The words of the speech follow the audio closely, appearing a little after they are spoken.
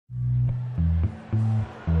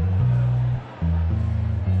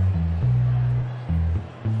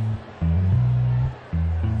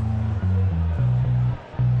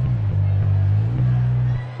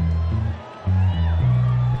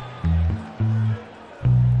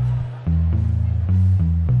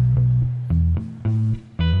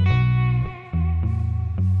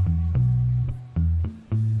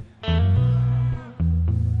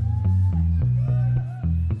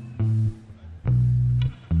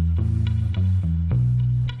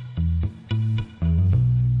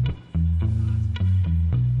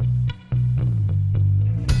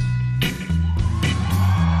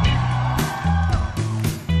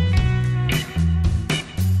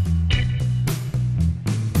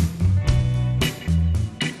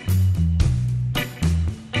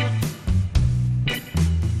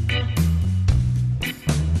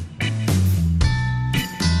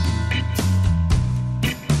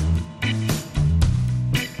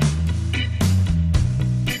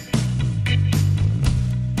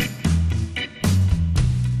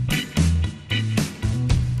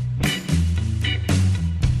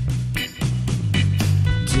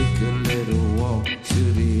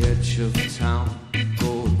of town,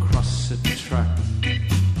 go across the track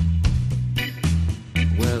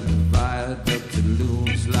where the viaduct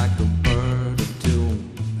looms like a bird of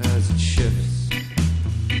doom as it shifts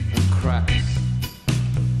and cracks,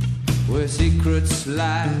 where secrets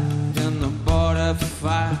lie in the border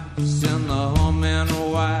fights and the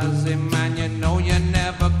humming wires. Hey man, you know you're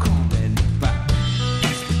never coming back.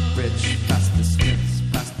 Past the bridge, past the Smiths,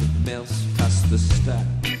 past the mills, past the stack.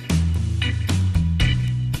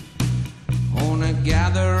 On a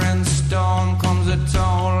gathering storm comes a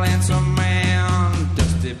tall, handsome man,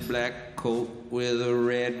 dusty black coat with a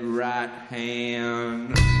red right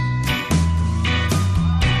hand.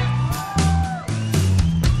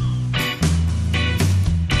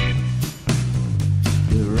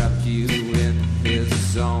 He wrapped you in his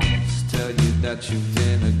songs, tell you that you've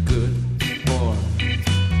been a good boy.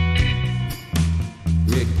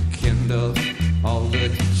 Rekindle all the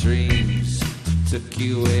dreams took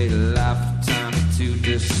you a lifetime to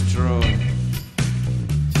destroy.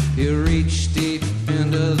 You reach deep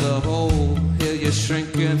into the hole, heal your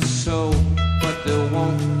shrinking soul, but there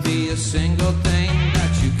won't be a single thing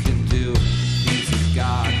that you can do. He's a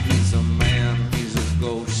god, he's a man, he's a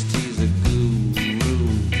ghost, he's a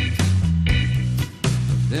guru.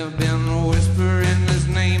 They've been whispering his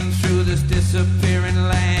name through this disappearing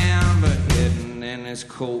land, but hidden in his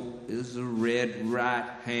coat is a red right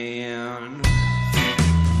hand.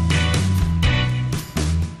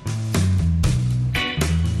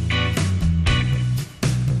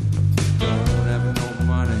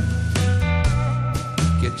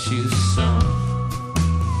 You some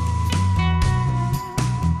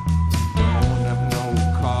don't have no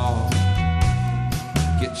call,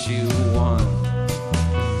 get you one.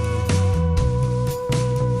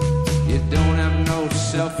 You don't have no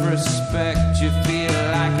self-respect, you feel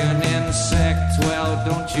like an insect. Well,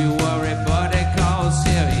 don't you worry, buddy, cause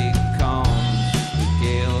here he comes. The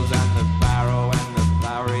gales and the barrow and the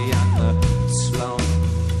Bowery and the slum.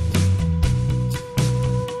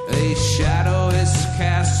 A shadow is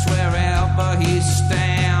cast wherever he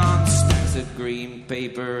stands, stacks of green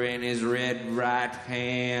paper in his red right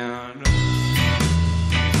hand.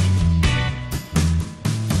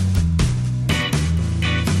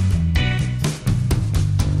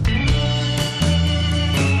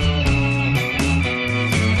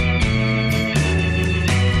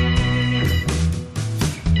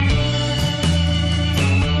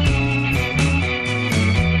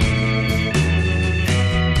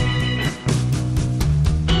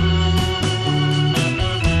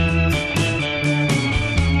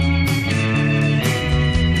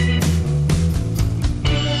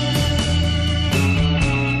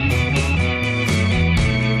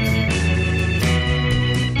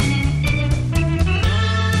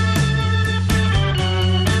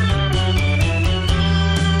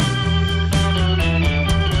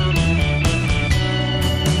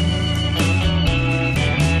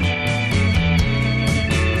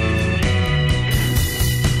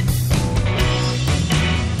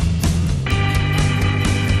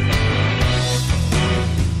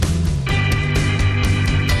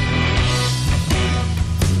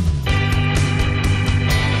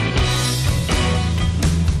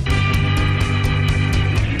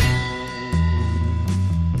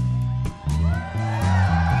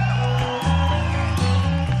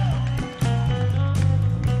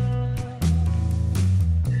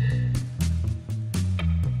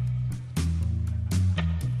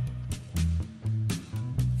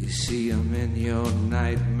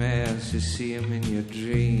 You see him in your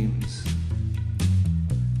dreams.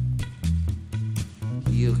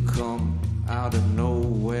 He'll come out of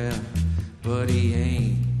nowhere, but he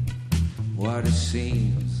ain't what it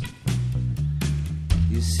seems.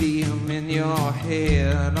 You see him in your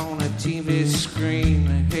head on a TV screen.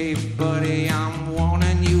 Hey buddy, I'm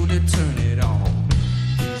warning you to turn it on.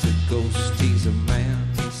 He's a ghost, he's a man,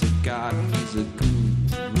 he's a god, he's a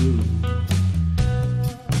guru.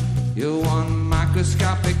 You're one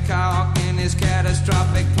microscopic cog in his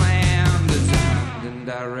catastrophic plan, designed and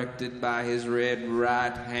directed by his red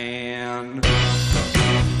right hand.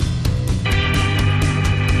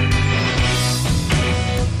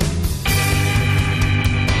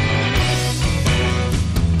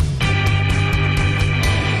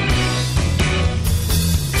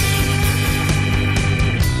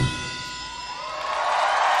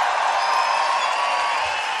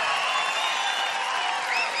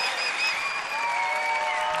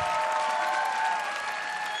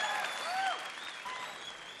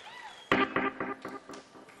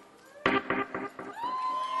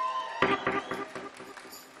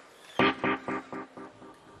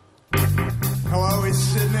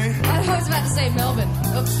 say Melbourne.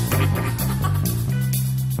 Oops.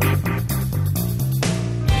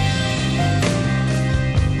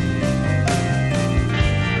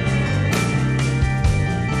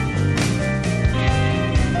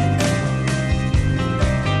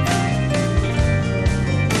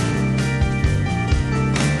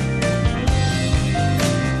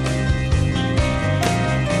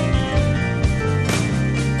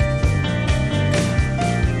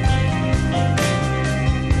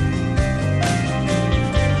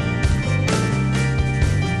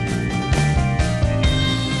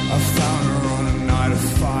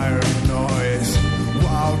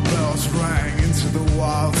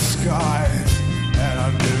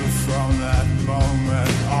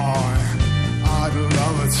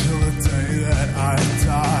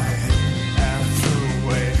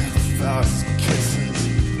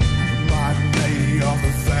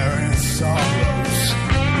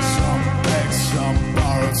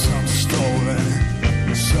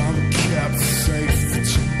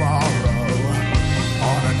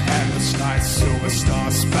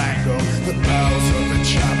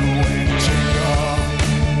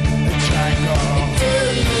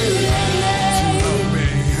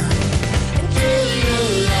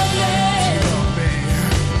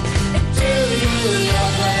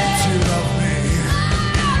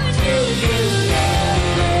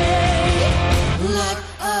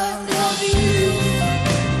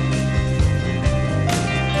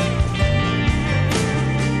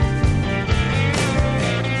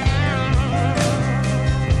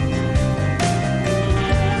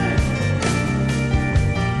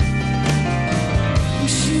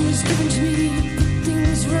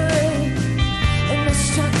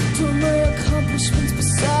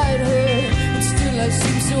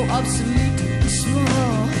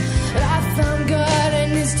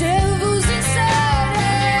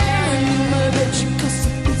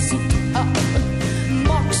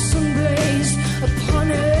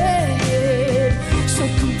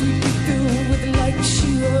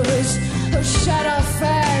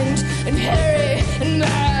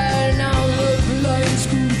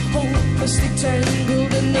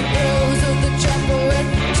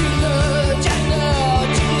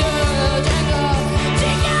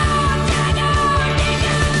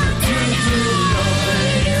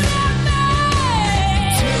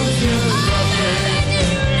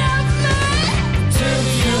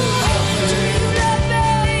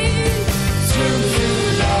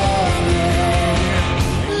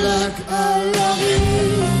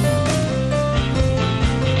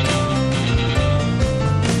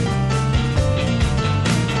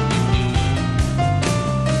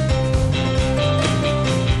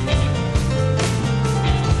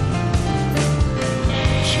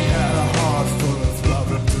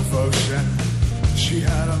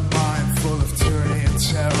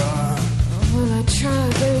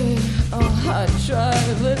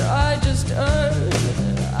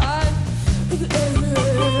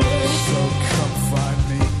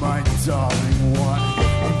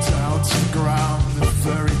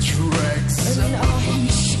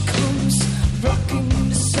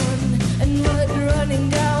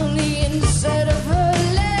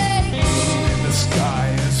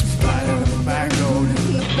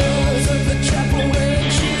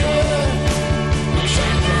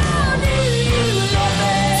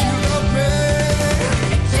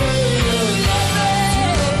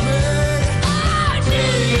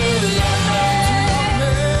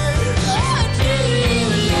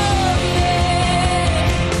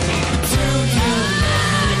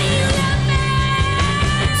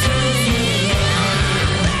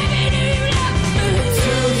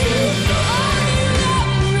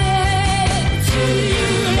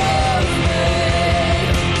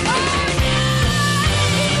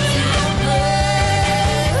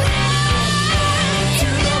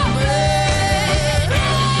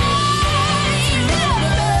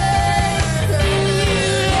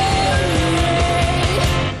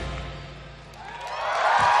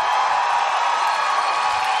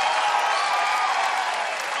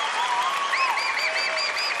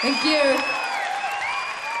 Thank you.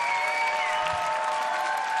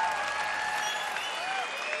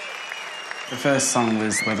 The first song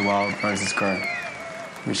was Where the Wild Roses Grow,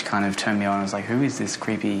 which kind of turned me on. I was like, who is this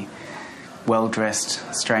creepy,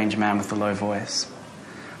 well-dressed, strange man with a low voice?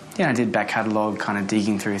 Yeah, I did back catalogue, kind of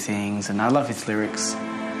digging through things, and I love his lyrics.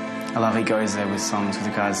 I love he goes there with songs with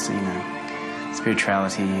regards to, you know,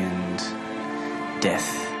 spirituality and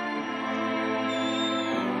death.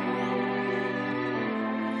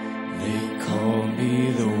 They call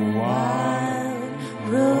me the wild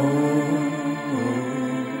rose,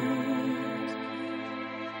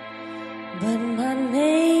 but my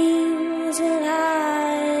name's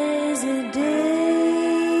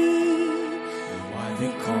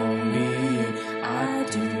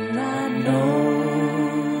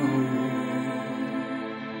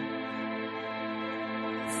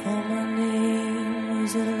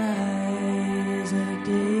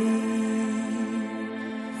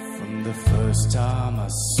first time I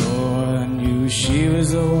saw her, I knew she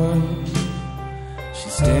was the one. She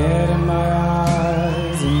stared in my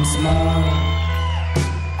eyes and smiled.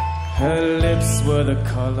 Her lips were the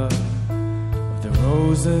color of the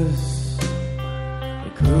roses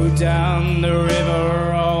that grew down the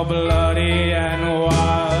river, all bloody and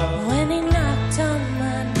wild. When he knocked on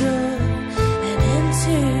my door and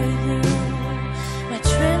entered the room, my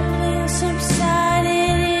trembling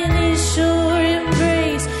subsided in his sure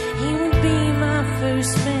embrace. He would be my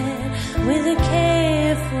first man with a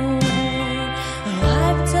careful hand,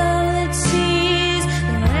 wiped all the tears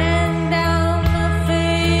that ran down my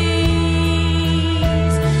face.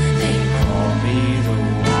 They call me the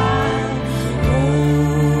wild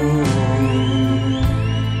rose,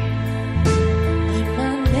 but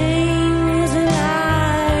my name is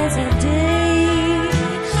Eliza Day.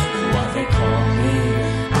 What they call me,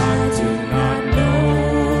 I do not know,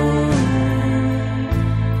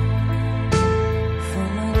 for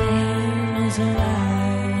my name is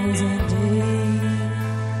Eliza Day.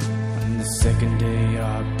 On the second day I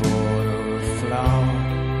bought her a flower.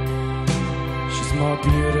 She's more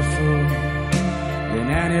beautiful than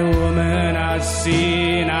any woman I've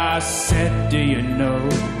seen. I said, do you know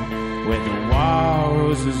where the wild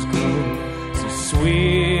roses grow, so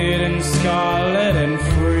sweet and scarlet and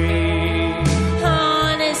free?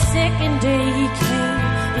 On a second day he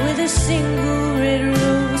came with a single red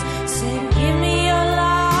rose, said, give me your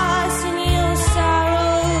loss and your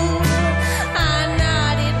sorrow. I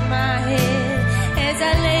nodded my head as I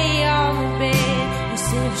lay on the bed. He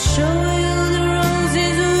said, show you the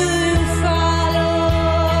roses will follow.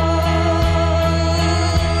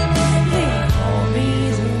 They call me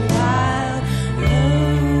the wild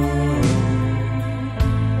rose,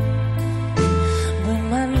 but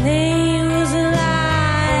my name was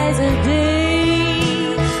Eliza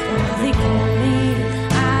Day. What they call me,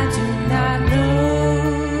 I do not know,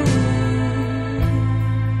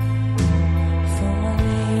 for my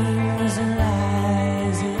name was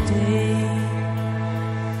Eliza Day.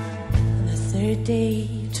 The third day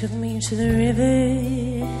he took me to the river.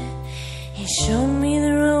 He showed me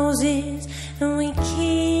the roses and we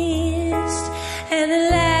kissed. And the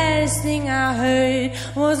last thing I heard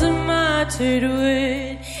was a muttered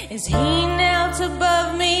word as he knelt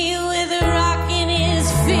above me with a rock in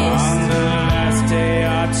his fist. On the last day I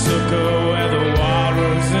took her where the wild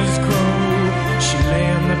roses grow. She lay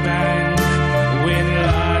on the bank, wind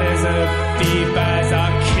light as her feet as I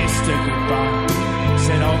kissed her goodbye.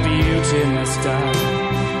 Said all beauty must die.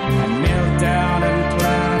 I knelt down and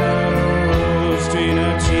planted a rose between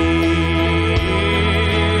her teeth.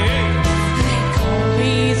 They call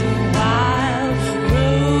me the wild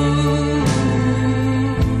rose,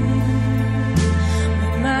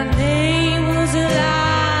 but my name was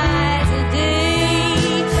Eliza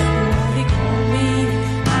Day. What they call me,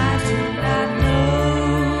 I do not know,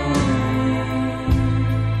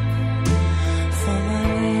 for my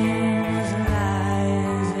name was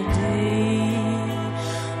Eliza Day.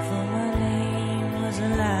 For my name was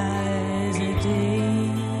Eliza Day.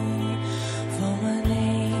 For my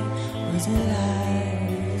name was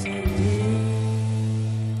Eliza Day.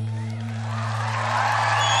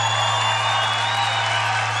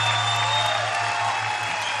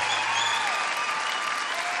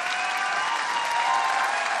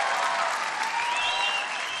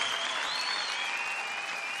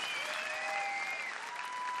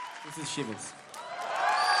 This is Shivers.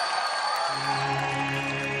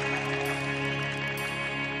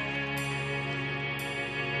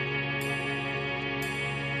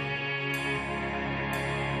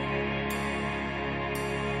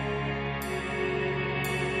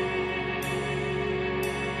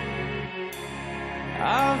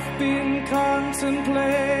 I've been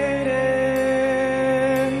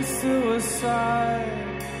contemplating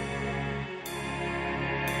suicide,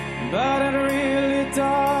 but it really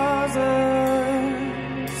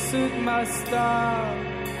doesn't suit my style.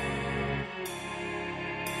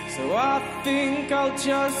 So I think I'll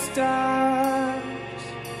just act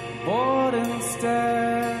bored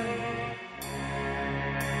instead.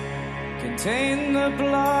 Contain the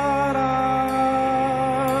blood I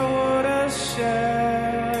would have shed.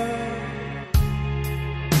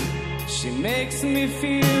 She makes me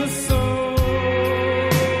feel so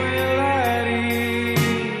ill at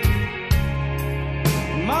ease.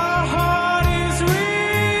 My heart is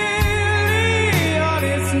really on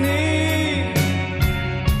its knees,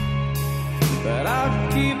 but I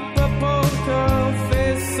keep a poker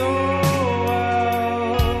face so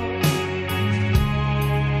well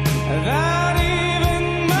that even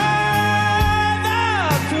mother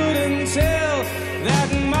couldn't tell that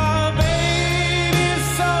my baby's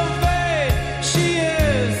so bad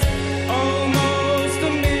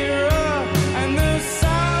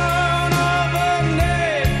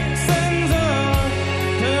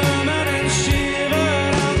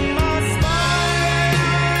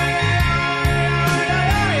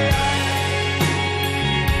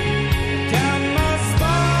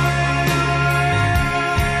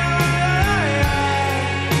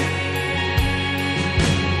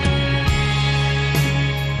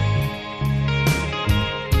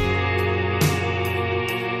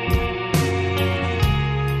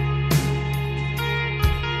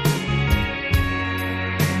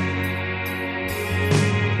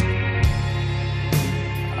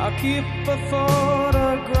keep a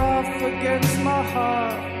photograph against my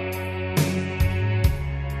heart.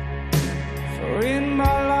 For in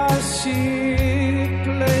my life she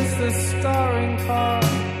plays the starring part.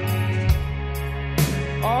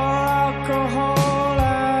 All alcohol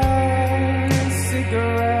and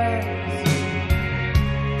cigarettes.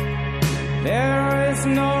 There is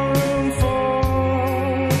no room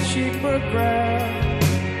for cheap regret.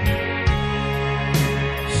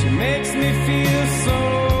 She makes me feel so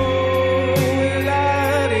ill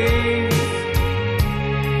at ease.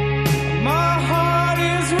 My heart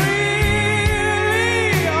is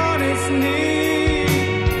really on its knees,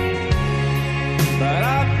 but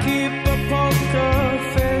I keep a poker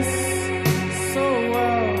face so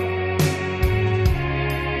well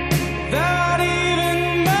that even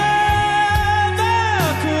mother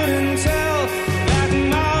couldn't tell that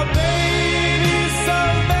my baby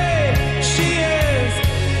someday she is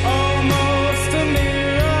almost a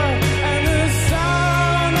mirror, and the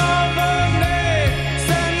sound of her name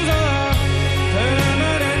sends a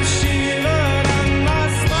permanent shiver down my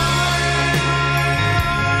spine,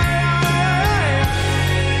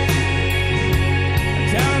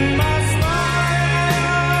 down my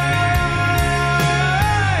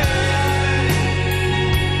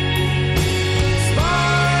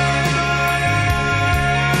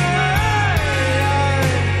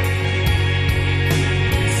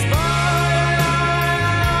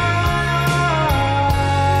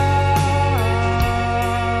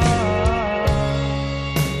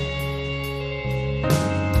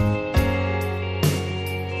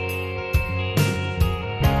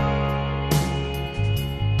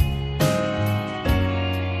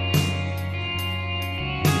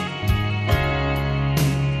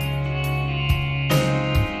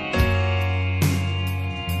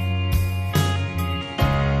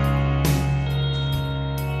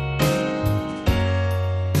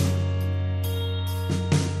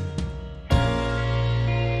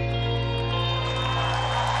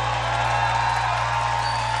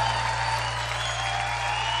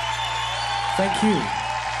Thank you.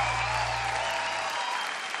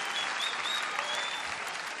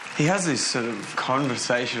 He has this sort of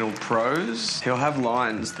conversational prose. He'll have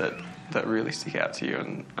lines that really stick out to you.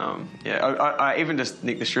 And I even just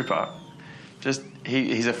Nick the Stripper. Just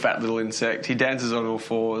he's a fat little insect. He dances on all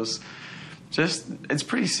fours. Just it's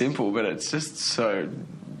pretty simple, but it's just so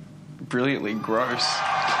brilliantly gross.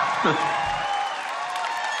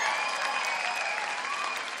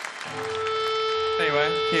 Anyway,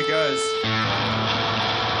 here goes.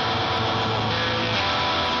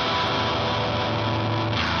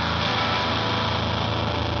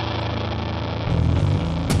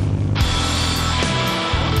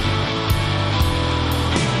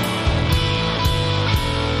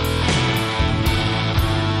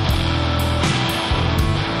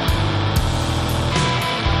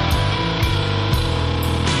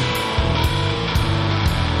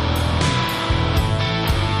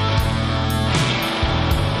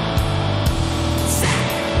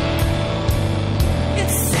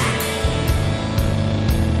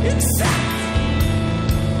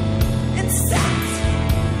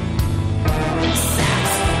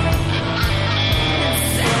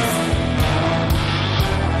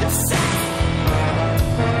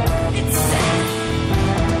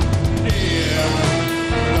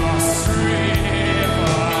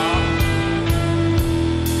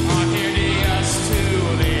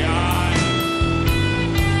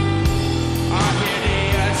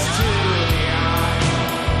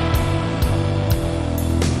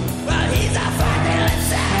 Well,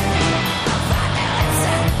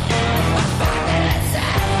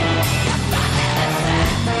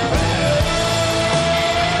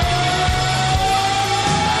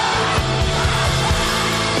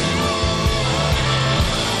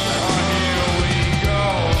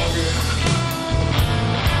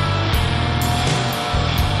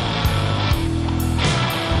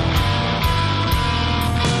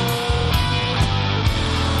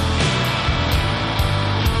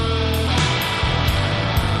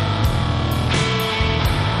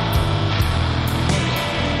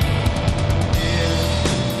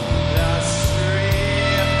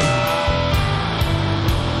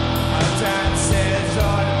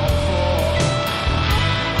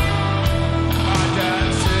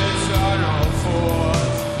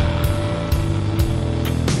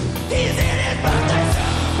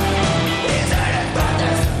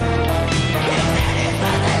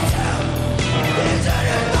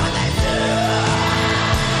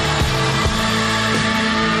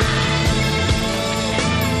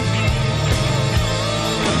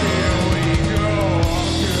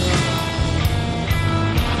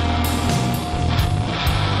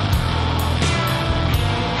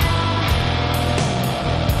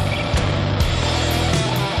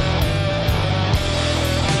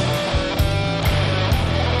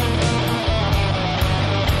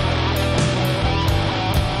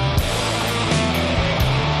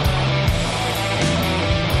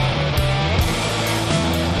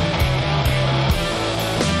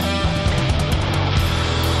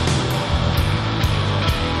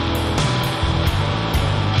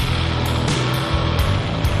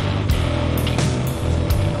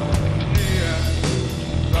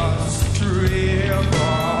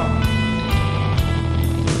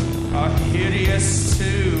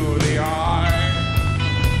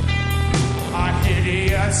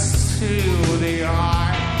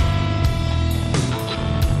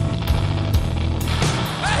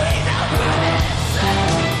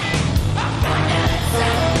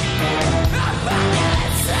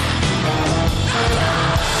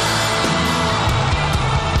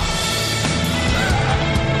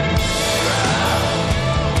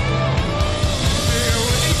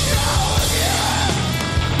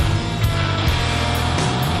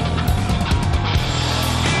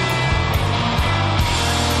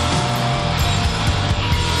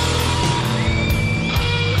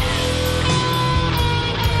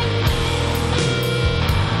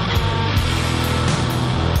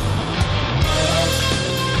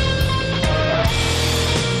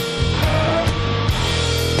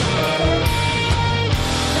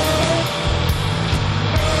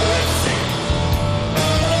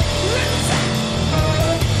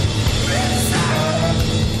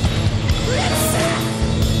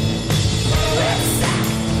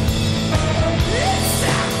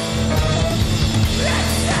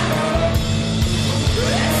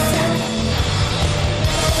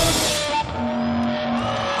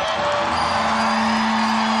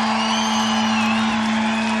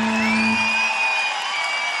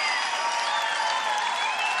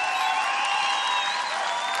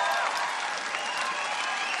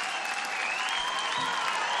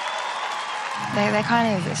 They're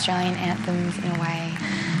kind of Australian anthems in a way.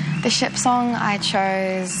 The ship song I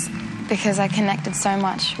chose because I connected so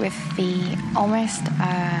much with the almost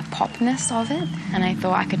popness of it, and I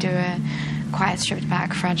thought I could do a quite stripped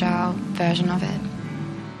back, fragile version of it.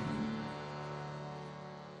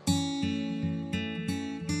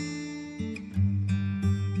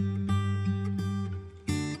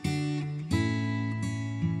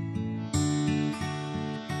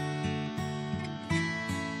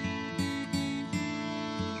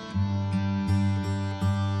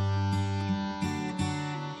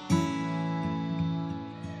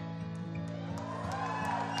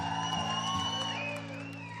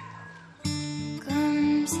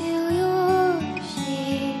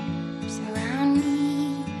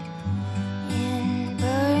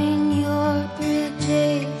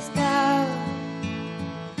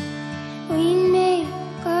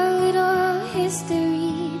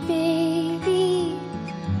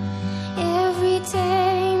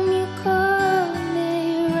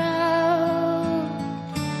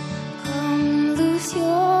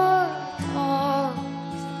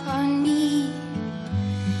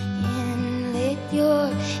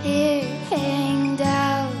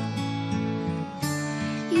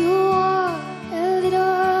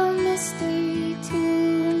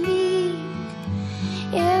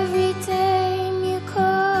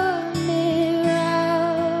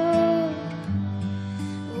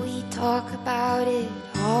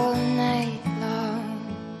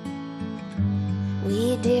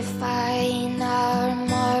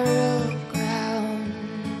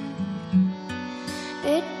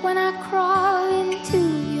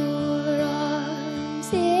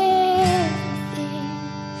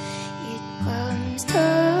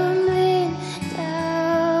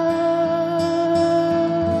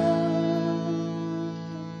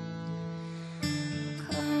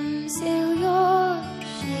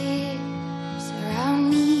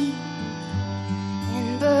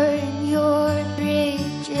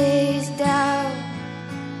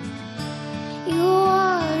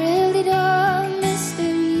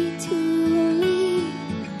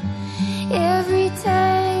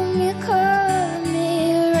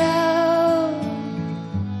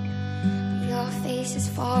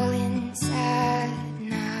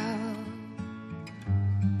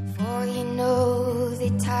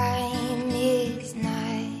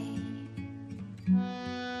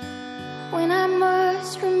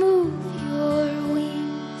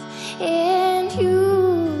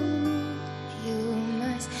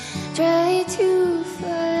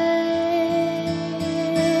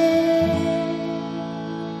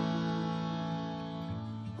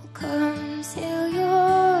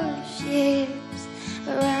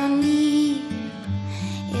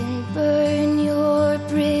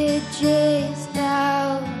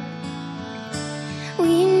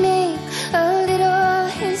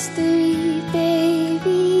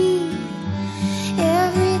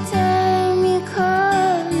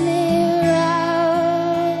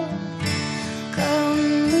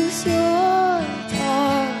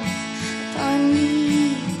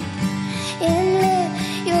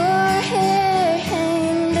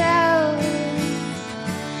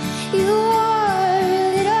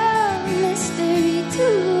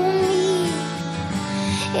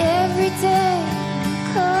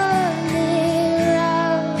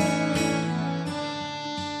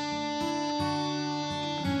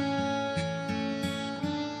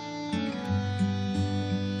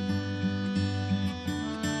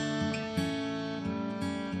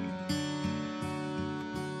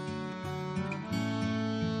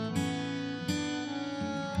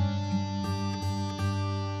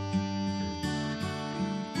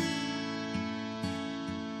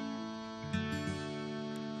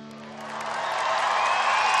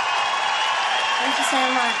 Thank you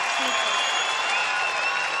so much. Thank you.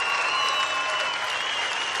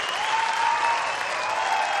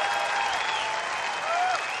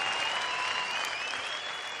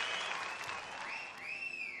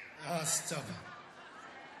 Oh, stop it.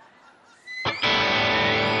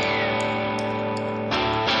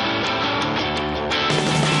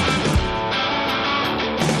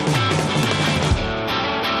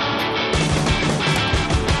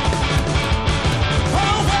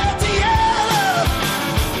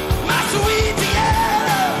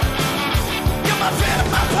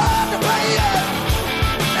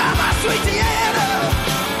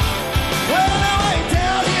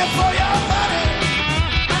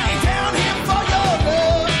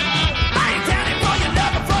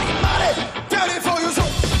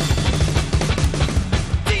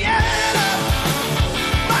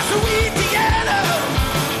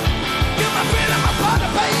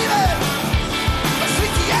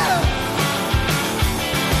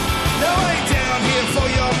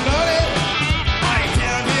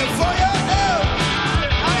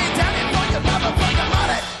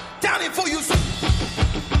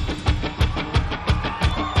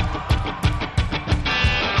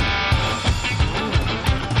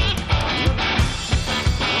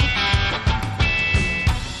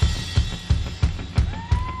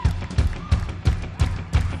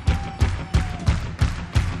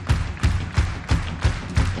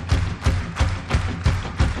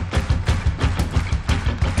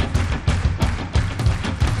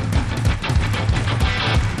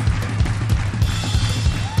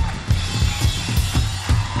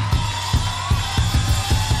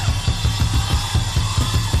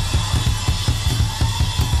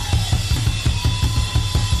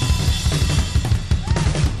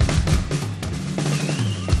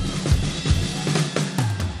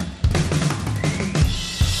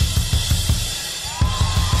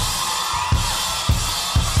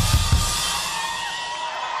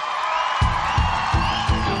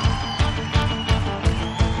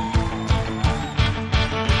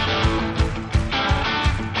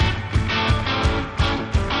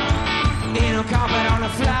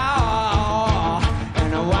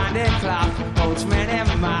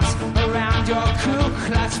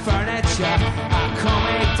 I come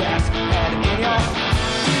a desk head in your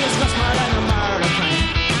discuss murder and a murder plan.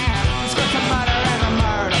 Discuss a murder and a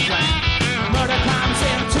murder plan. Murder comes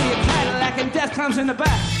into your Cadillac and death comes in the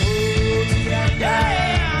back. Oh, Deanna.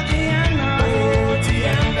 Yeah, Deanna. Oh,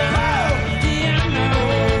 Deanna. Oh, Deanna. Oh,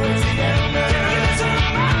 Deanna. Give it to the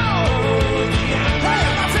mouth. Oh, Deanna. Hey,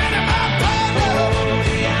 my friend and my brother. Oh,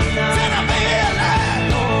 Deanna. Send a baby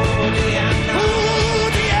alive. Oh, Deanna. Oh,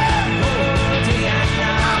 Deanna. Oh, Deanna.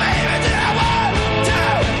 I'm aiming to that 1, 2,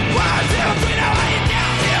 1, 2, 3. Now I ain't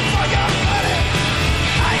down here for your money.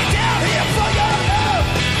 I ain't down here for your love.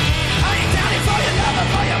 I ain't down here for your love or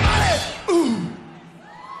for your money. Ooh.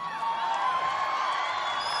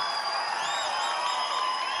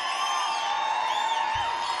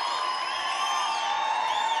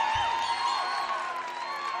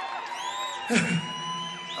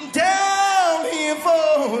 I'm down here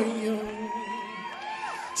for you.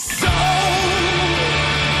 So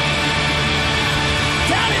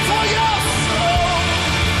down here for your soul.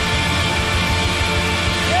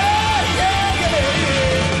 Yeah, yeah, yeah,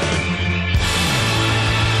 yeah.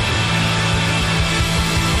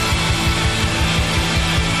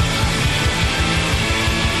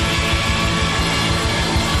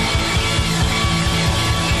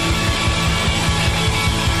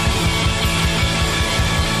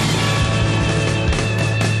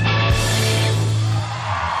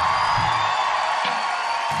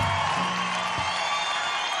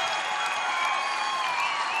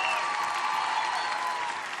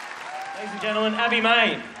 Ladies and gentlemen, Abbe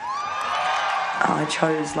May. I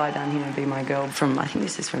chose Lie Down Here and Be My Girl from, I think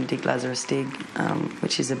this is from Dig Lazarus Dig,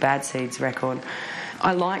 which is a Bad Seeds record.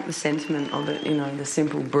 I like the sentiment of it, you know, the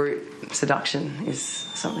simple brute seduction is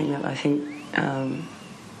something that I think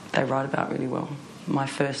they write about really well. My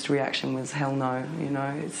first reaction was hell no, you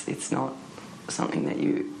know, it's not something that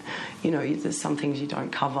you know, there's some things you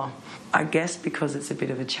don't cover. I guess because it's a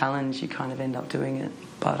bit of a challenge, you kind of end up doing it.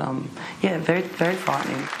 But yeah, very, very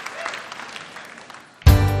frightening.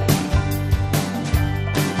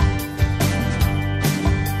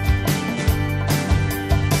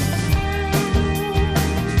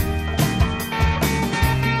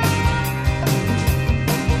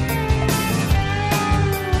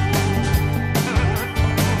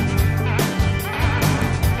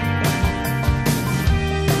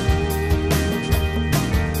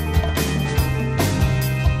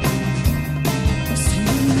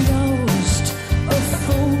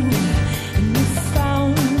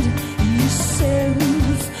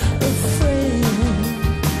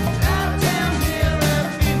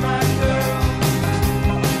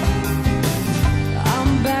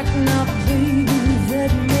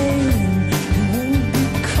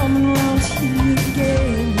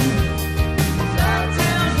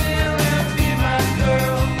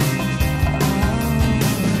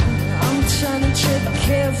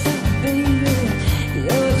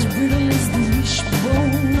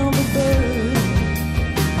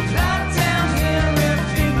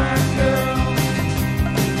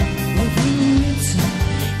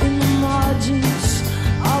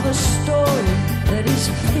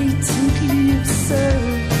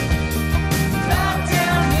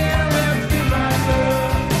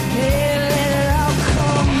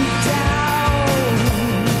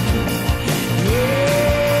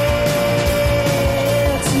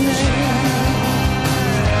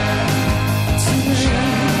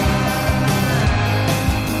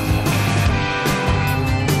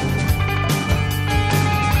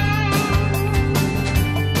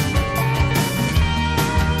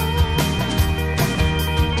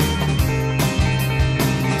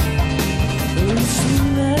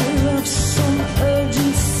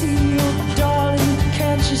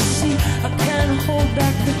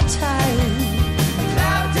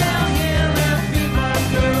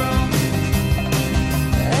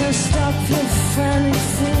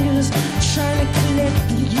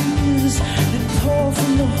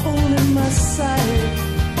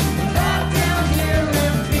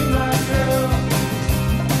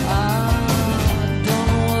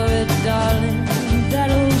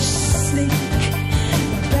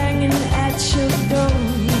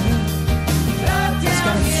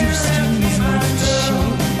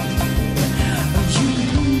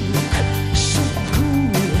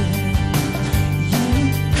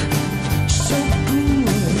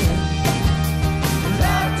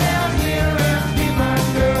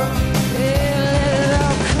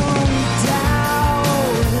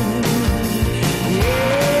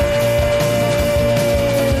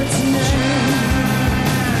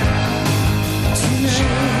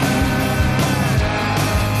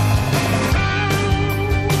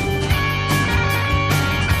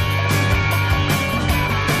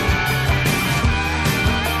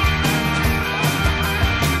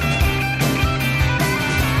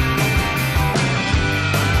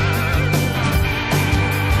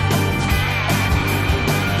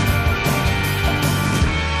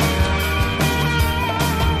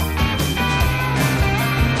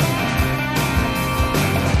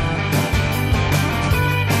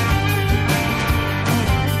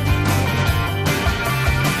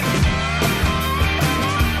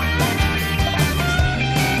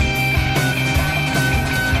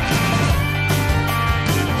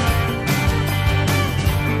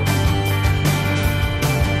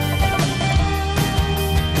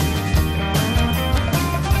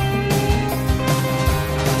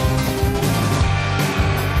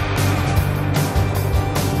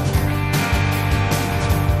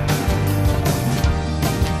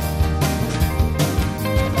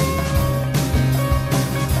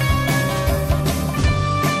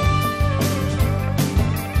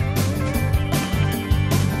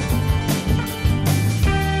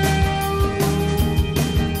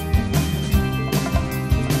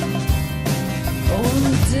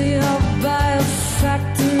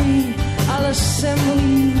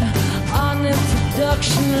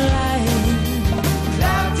 line.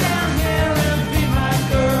 Drive down here and be my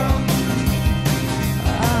girl.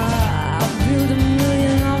 I'll build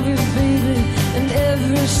 1,000,000 of you, baby, and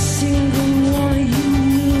every single one of you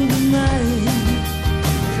will be mine.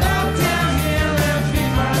 Drive down here and be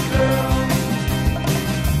my girl.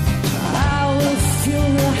 I will fill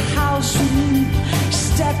the house with you,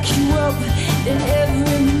 stack you up in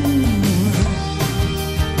every mood.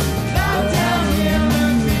 Drive down here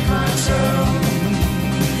and be my girl.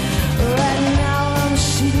 Right now I'm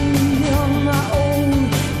sitting on my own,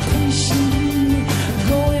 patiently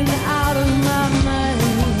going out of my mind.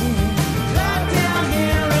 Drive down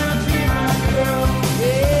here and be my girl.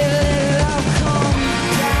 Yeah, I'll come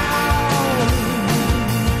down.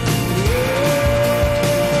 Yeah,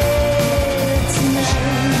 tonight.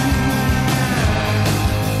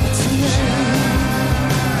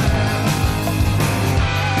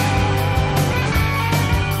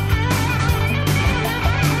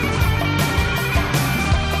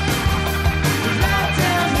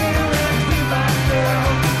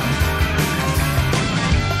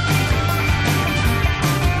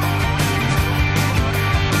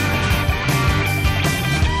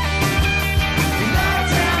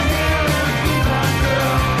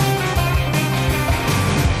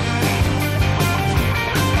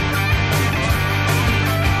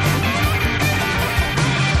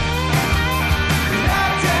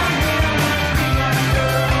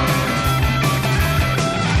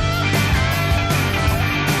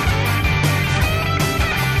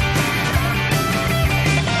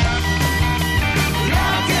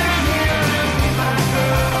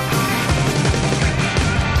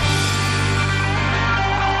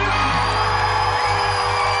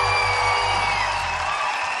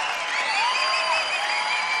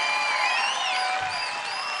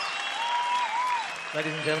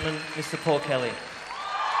 Ladies and gentlemen, Mr. Paul Kelly.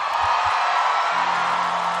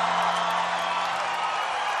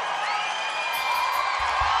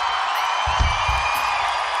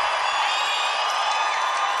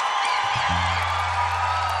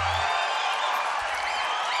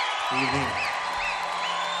 Good evening.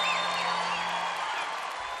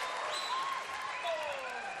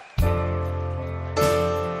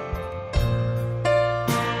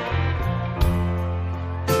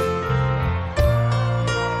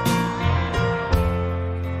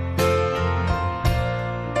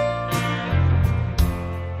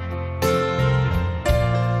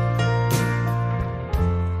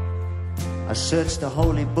 I searched the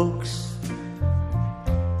holy books,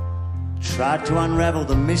 tried to unravel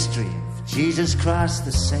the mystery of Jesus Christ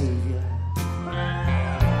the Savior.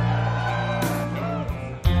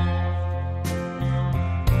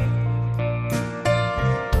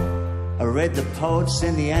 I read the poets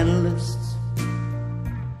and the analysts,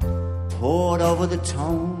 pored over the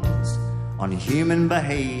tones on human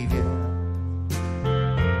behavior.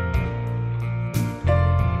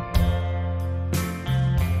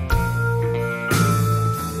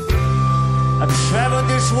 Traveled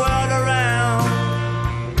this world around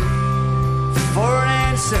for an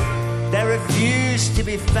answer that refused to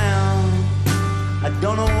be found. I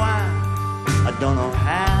don't know why, I don't know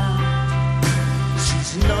how.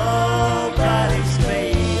 She's nobody's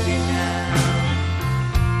baby now.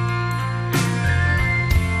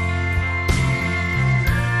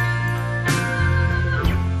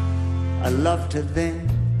 I loved her then,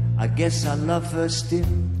 I guess I love her still.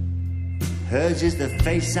 Hers is the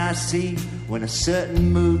face I see when a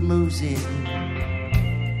certain mood moves in.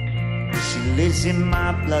 She lives in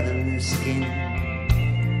my blood and skin.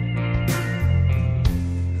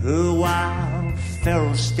 Her wild,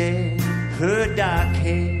 feral stare, her dark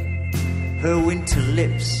hair, her winter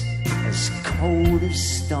lips as cold as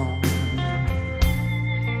stone.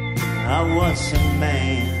 I was a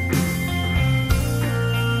man,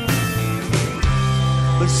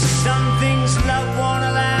 but some things love won't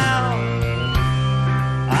allow.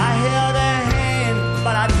 I held her hand,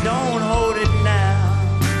 but I don't hold it now.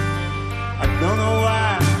 I don't know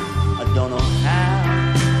why, I don't know how.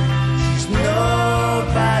 She's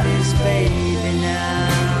nobody's baby now.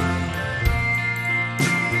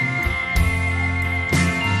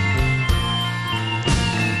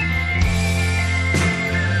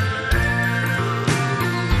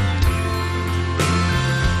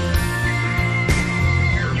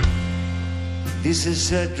 This is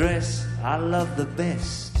her dress I love the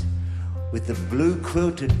best, with the blue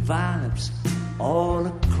quilted violets all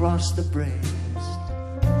across the breast.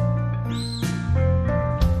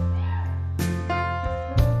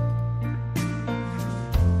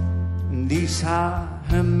 These are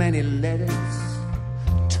her many letters,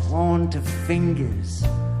 torn to fingers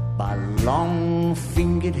by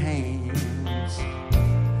long-fingered hands.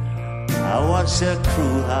 I was a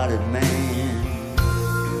cruel-hearted man.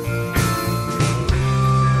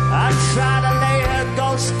 I try to lay her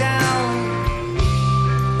ghost down,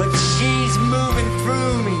 but she's moving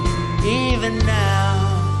through me even now.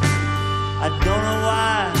 I don't know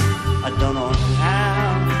why, I don't know how.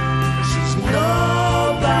 She's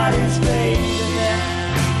nobody's baby now.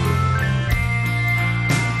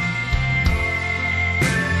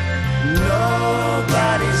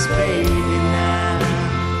 Nobody's baby now.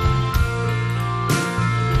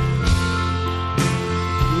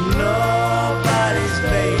 Nobody's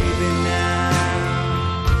baby now.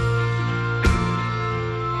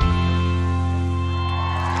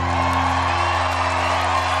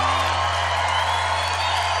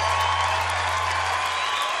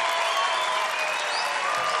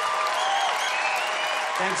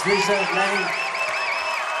 Thanks, Lisa, Lanie.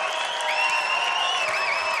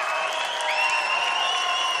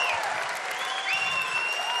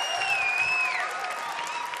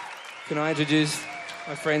 Can I introduce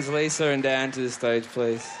my friends Lisa and Dan to the stage,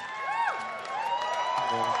 please?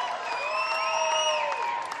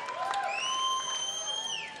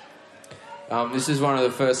 This is one of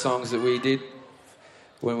the first songs that we did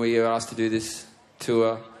when we were asked to do this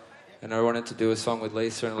tour, and I wanted to do a song with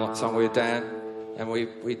Lisa and a song with Dan, and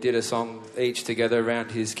we did a song each together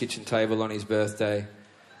around his kitchen table on his birthday.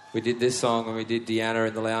 We did this song and we did Deanna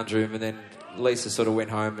in the lounge room, and then Lisa sort of went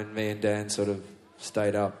home and me and Dan sort of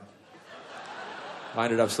stayed up. I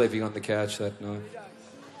ended up sleeping on the couch that night. It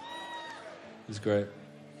was great.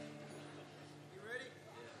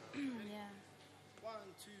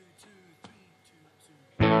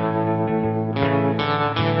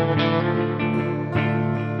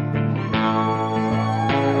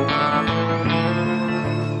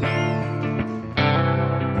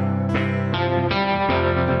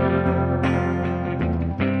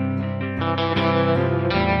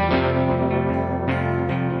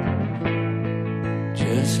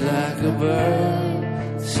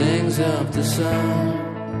 Up the sun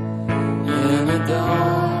in a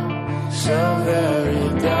dawn so very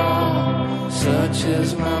dark, such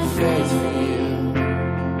is my faith for you,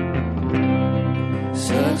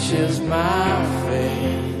 such is my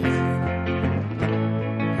faith.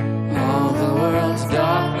 All the world's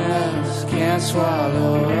darkness can't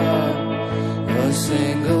swallow up a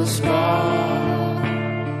single spark,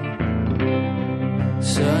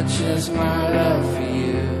 such is my love for you,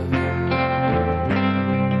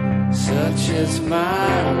 such is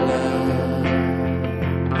my love.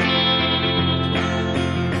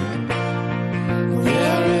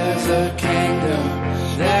 There is a kingdom,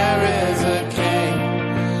 there is a king.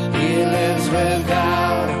 He lives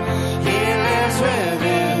without, he lives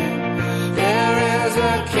within. There is a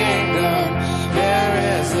kingdom, there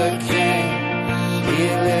is a king. He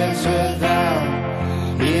lives without,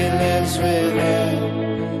 he lives within.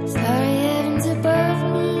 Starry heavens above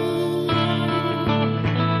me,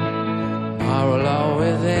 are all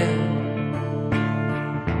within.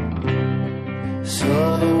 So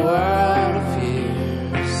the world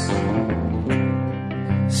appears,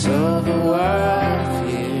 so the world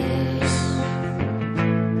appears.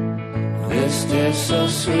 This day so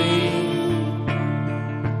sweet,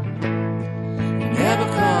 never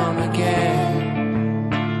come again.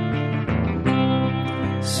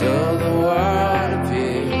 So the world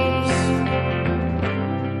appears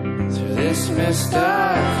through this mist of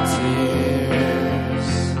tears.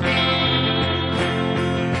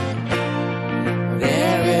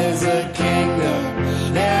 There is a kingdom,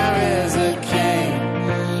 there is a king.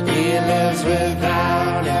 He lives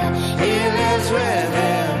without him, he lives with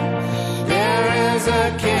him. There is a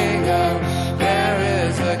kingdom, there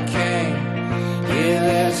is a king. He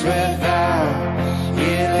lives without,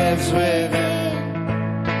 he lives with him.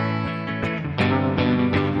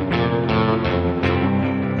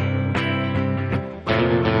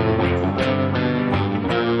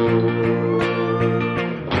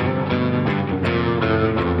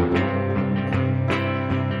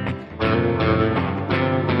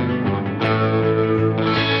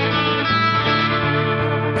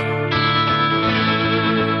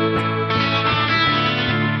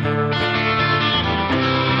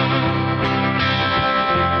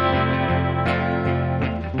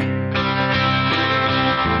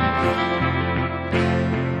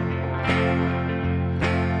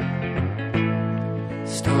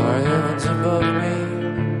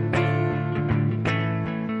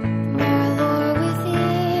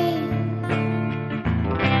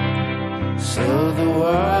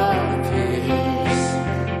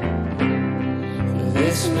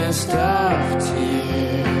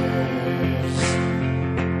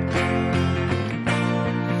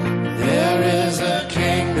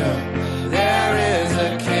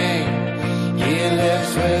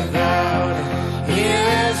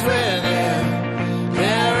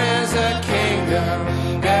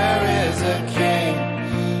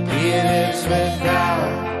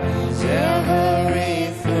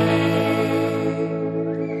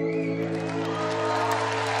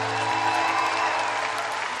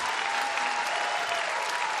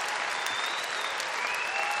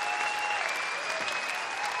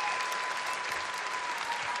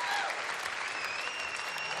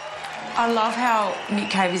 I love how Nick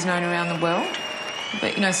Cave is known around the world.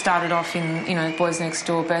 But, you know, started off in, you know, Boys Next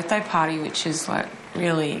Door birthday party, which is, like,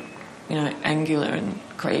 really, you know, angular and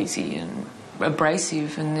crazy and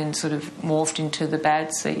abrasive, and then sort of morphed into the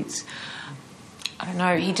Bad Seeds. I don't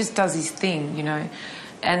know, he just does his thing, you know,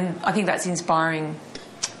 and I think that's inspiring.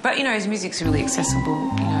 But, you know, his music's really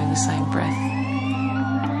accessible, you know, in the same breath.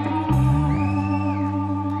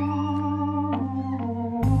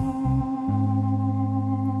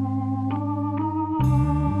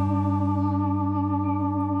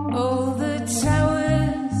 All the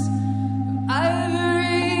towers of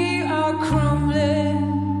ivory are crumbling,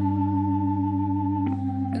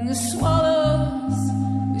 and the swallows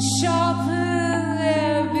sharpen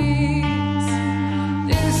their beaks.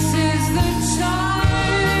 This is the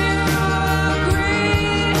time of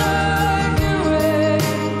green away.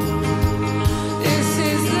 This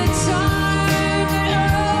is the time that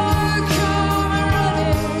I'll come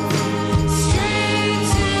running straight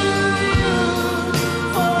to you.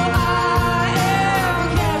 For I am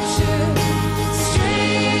captured,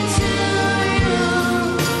 straight to you.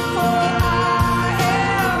 For I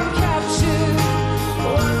am captured.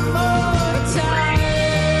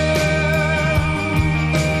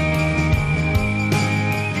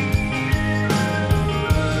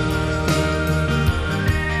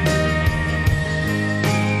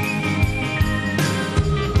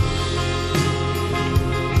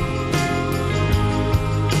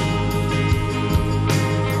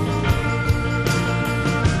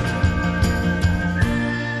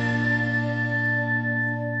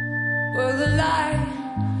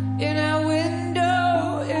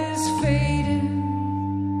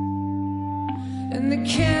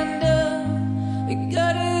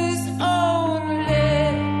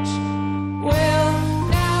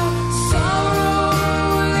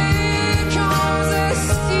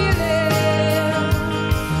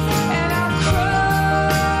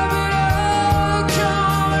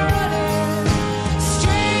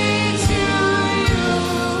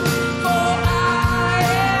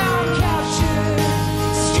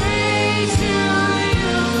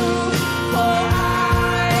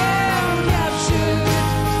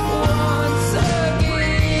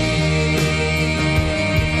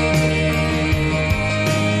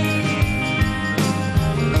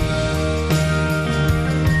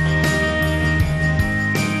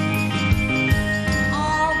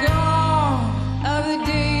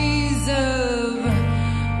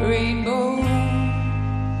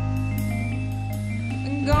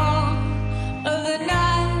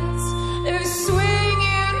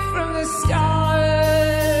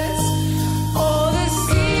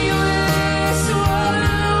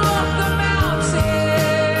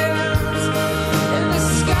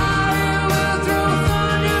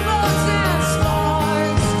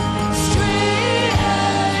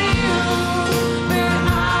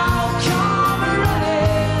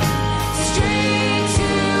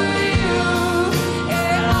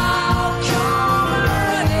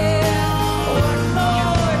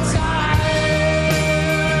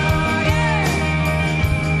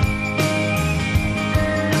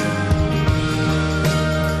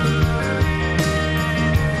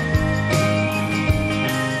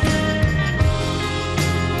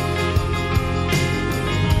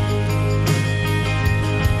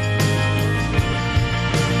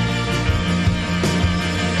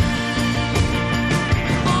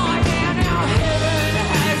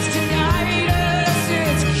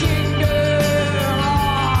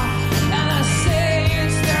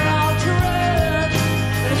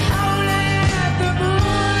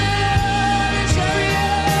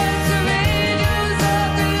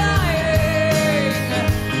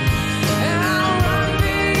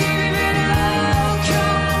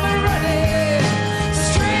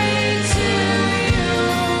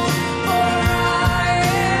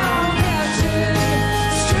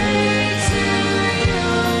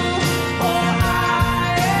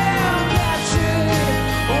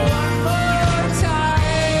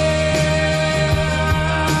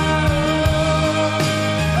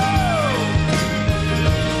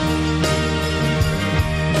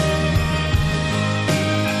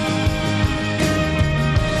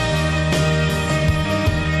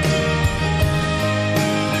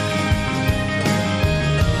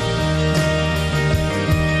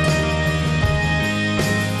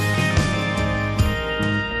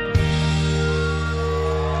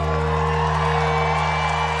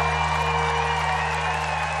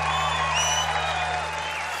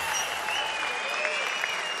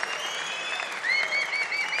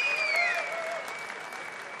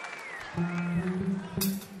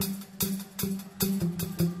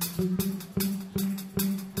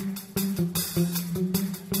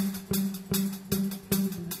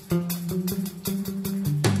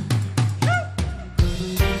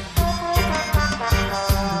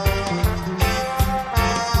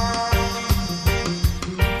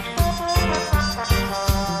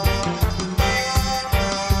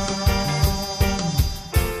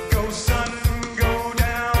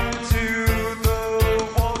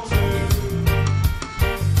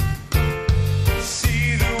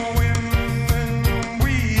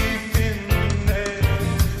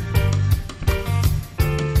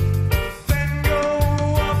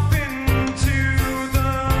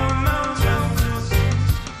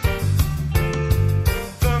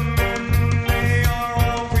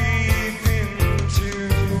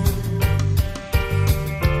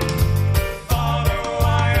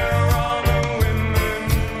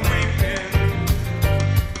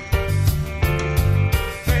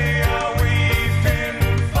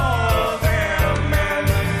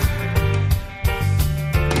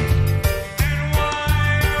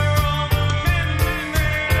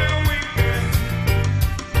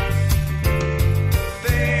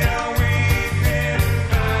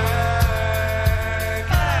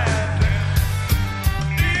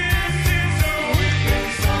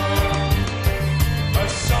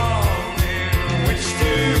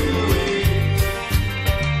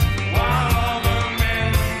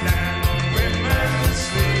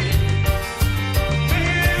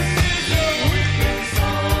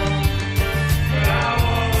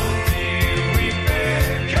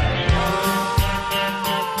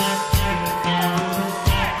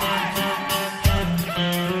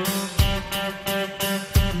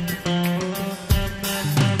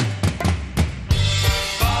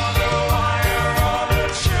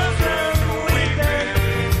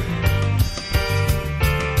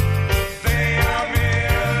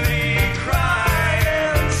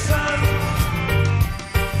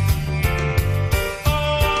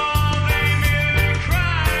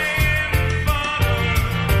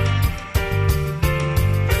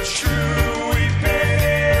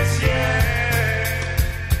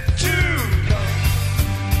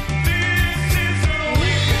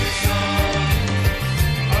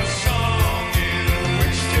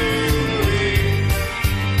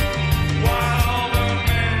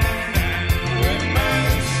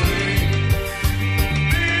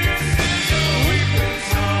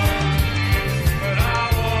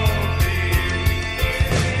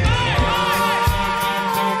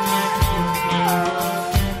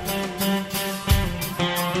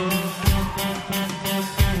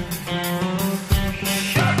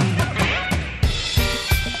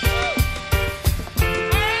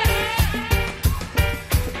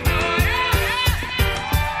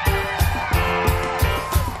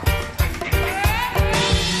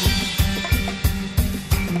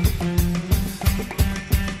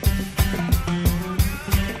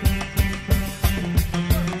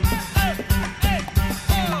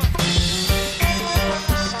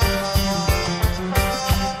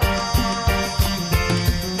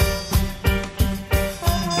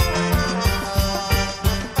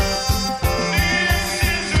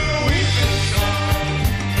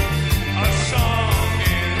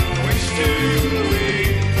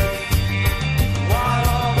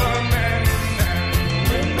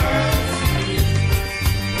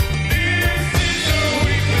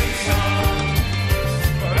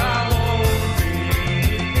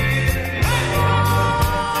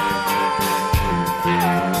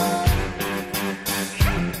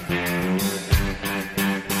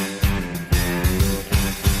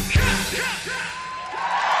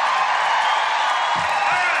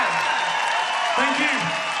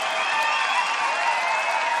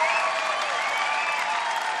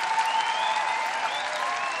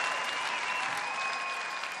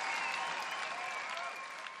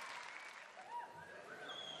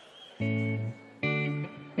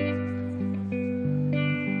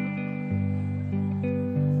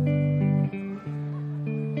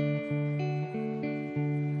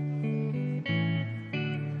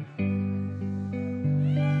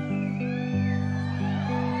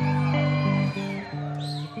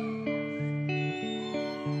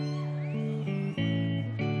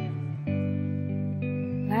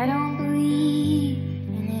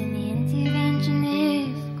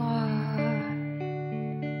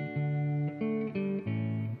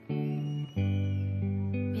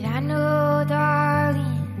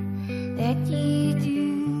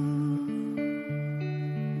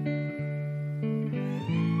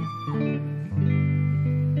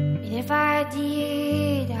 I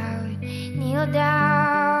did, I would kneel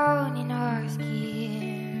down and ask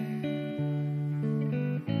him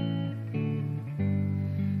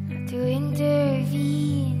not to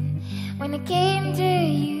intervene when it came to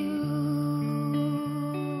you,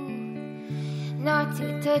 not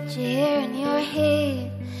to touch your hair on your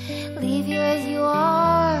head, leave you as you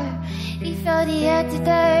are. He felt he had to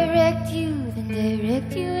direct you, then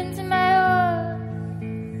direct you into my arms.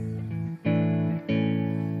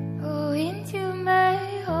 Oh, into my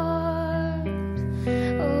arms.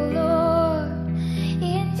 Oh, Lord,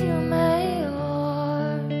 into my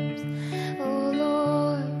arms. Oh,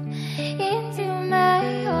 Lord, into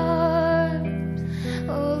my arms.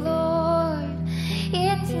 Oh, Lord,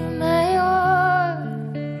 into my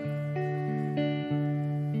arms.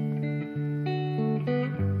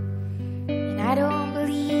 And I don't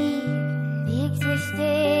believe in the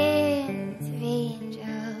existence of angels,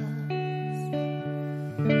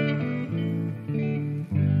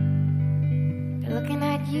 but looking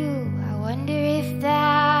at you, I wonder if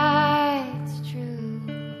that's true.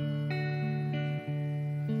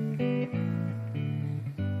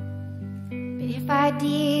 But if I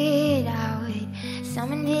did, I would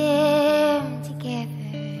summon them together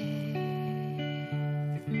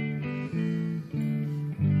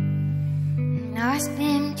and ask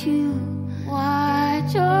them to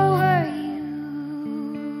watch over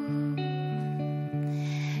you,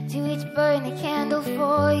 to each burn a candle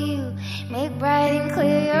for you, make bright and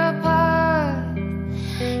clear your path,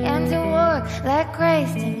 and to walk like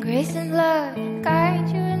Christ in grace and love, and guide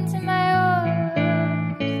you into my arms.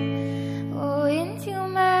 Oh, into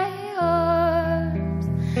my arms.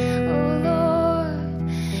 Oh, Lord,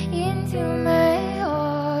 into my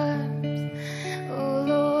arms. Oh,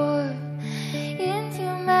 Lord, into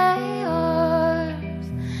my arms.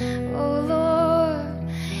 Oh, Lord,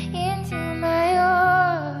 into my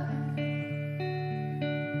arms.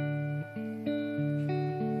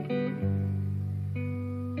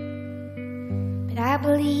 But I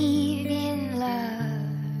believe in love,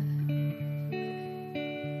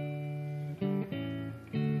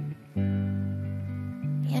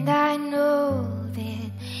 and I know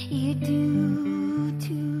that you do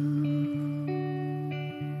too.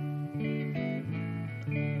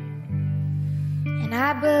 And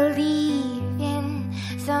I believe in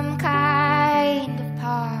some kind of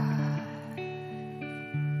path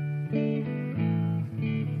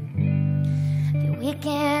that we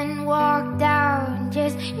can walk down,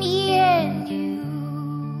 just me and you.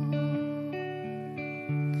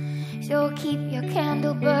 So keep your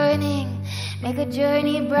candle burning, make a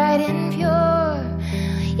journey bright and pure.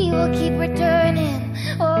 He will keep returning,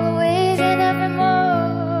 always and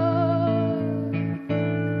evermore.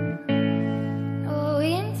 Oh,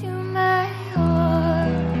 into my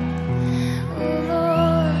heart. Oh,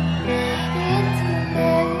 Lord, into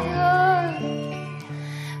my heart.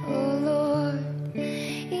 Oh, Lord,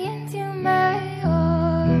 into my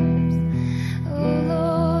arms. Oh,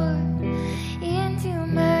 Lord, into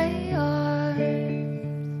my arms.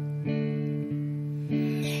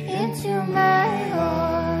 Into my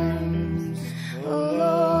arms. Oh,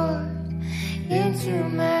 Lord, into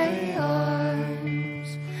my arms.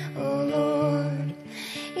 Oh, Lord,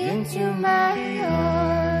 into my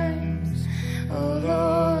arms. Oh,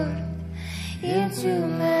 Lord, into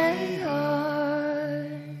my arms.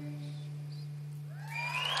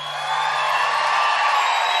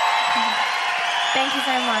 Thank you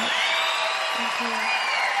so much. Thank you.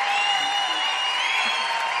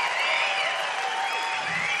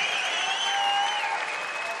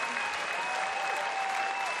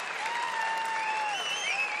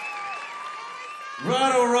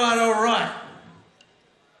 Right, all right, all right.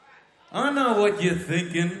 I know what you're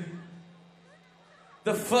thinking.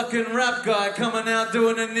 The fucking rap guy coming out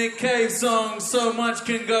doing a Nick Cave song, so much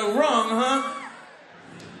can go wrong, huh?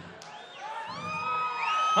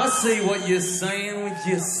 I see what you're saying with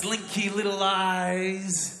your slinky little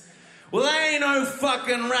eyes. Well, I ain't no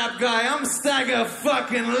fucking rap guy, I'm Stagger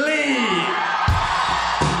fucking Lee.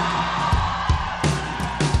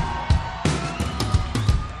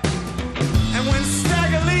 And when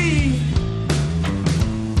Stagger Lee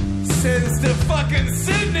says to fucking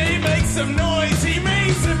Sydney, make some noise, he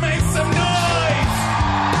means to make some noise.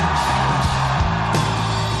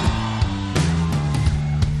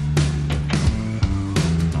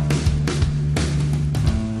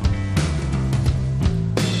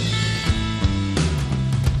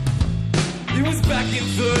 It was back in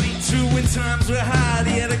 32 when times were high.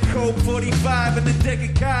 He had a Colt 45 and a deck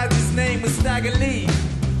of cards. His name was Stagger Lee.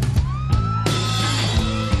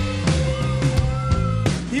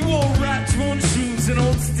 He wore rat-drawn shoes, an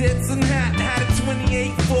old Stetson hat, had a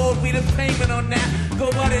 28 Ford with a payment on that.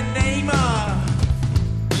 Go by the name of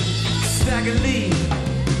Stagger Lee.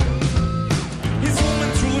 His woman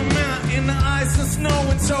threw him out in the ice and snow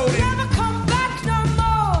and told him, never come back no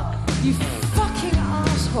more, you fucking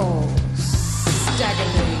asshole, Stagger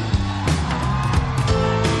Lee.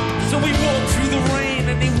 So he walked through the rain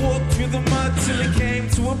and he walked through the mud till he came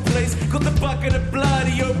to a place called the Bucket of Blood.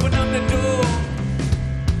 He opened up the door.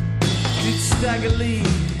 It's Stagger Lee.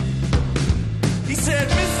 He said,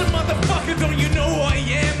 Mr. Motherfucker, don't you know who I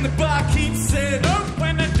am? The barkeep said,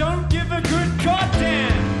 open and don't give a good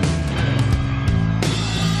goddamn.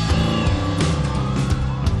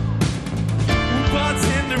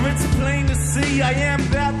 Bartender, it's plain to see I am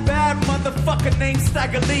that bad motherfucker named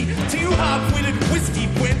Stagger Lee. To you half-witted whiskey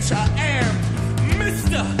wench, I am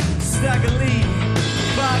Mr. Stagger Lee.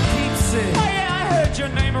 Barkeep said, oh yeah, I heard your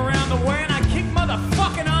name around the way and I kick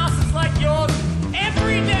motherfucking asses like yours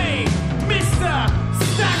every day, Mr.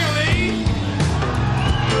 Stagger Lee.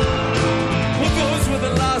 Well, those were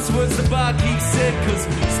the last words the barkeep said, cause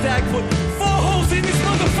Stag put 4 holes in his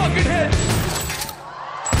motherfucking head.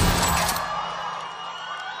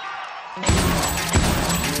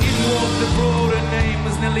 The broad, her name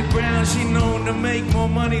was Nellie Brown. She known to make more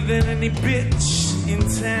money than any bitch in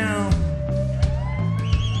town.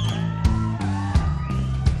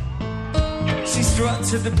 She strutted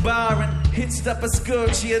to the bar and hitched up her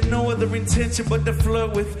skirt. She had no other intention but to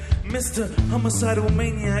flirt with Mr. Homicidal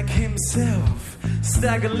Maniac himself,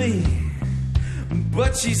 Stagger Lee.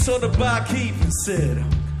 But she saw the barkeep and said,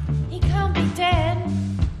 he can't be dead.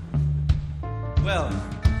 Well,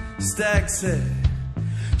 Stag said,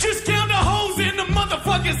 just count the holes in the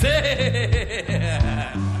motherfucker's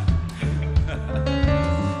head.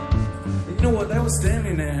 You know what? They were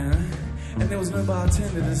standing there, and there was no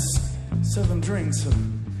bartender to serve them drinks, so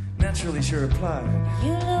naturally she replied,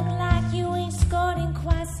 You look like you ain't scored in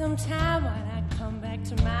quite some time. When I come back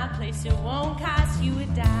to my place, it won't cost you a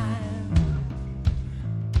dime.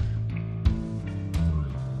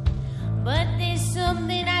 But there's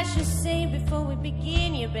something I should say before we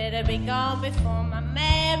begin. You better be gone before my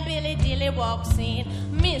man Billy Dilly walks in.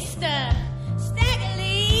 Mr. Stagger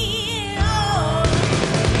Lee. Oh.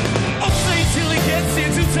 I'll say till he gets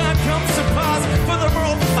here, till time comes to pass.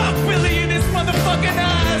 Furthermore, fuck Billy in his motherfucking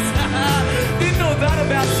eyes. Didn't know that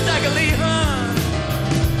about Stagger Lee, huh?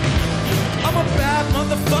 I'm a bad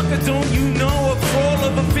motherfucker, don't you know? A crawl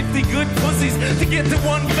over 50 good pussies to get to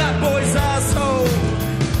one fat boy's asshole.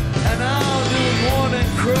 And I'll do more than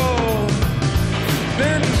crawl.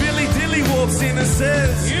 Then Billy Dilly walks in and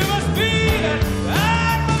says, you must be that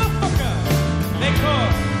bad motherfucker they call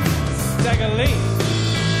Stagger Lee.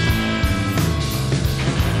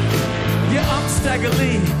 Yeah, I'm Stagger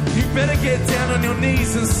Lee. You better get down on your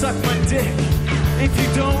knees and suck my dick. If you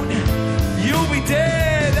don't, you'll be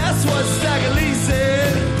dead. That's what Stagger Lee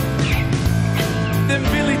said. Then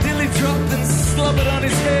Billy Dilly dropped and slobbered on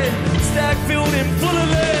his head. Stag filled him full of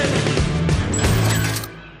lead.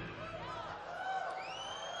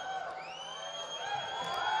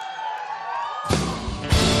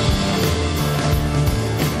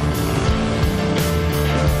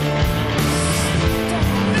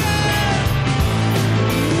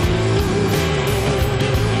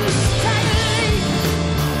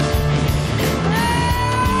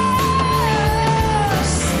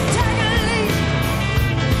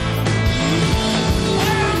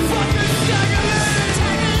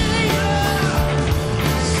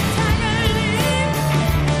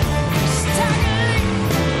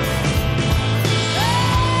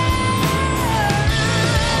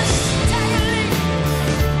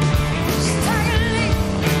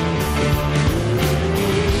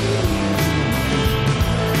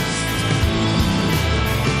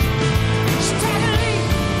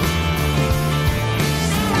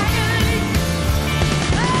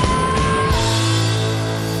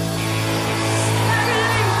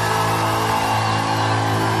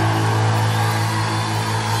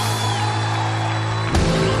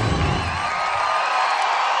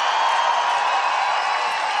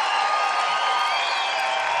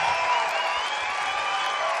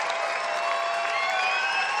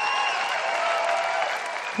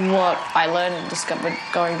 What I learned and discovered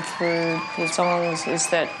going through his songs is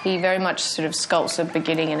that he very much sort of sculpts a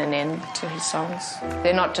beginning and an end to his songs.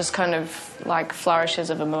 They're not just kind of like flourishes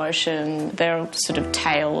of emotion, they're sort of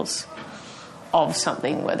tales of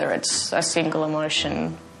something, whether it's a single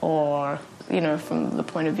emotion or, you know, from the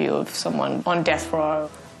point of view of someone on death row.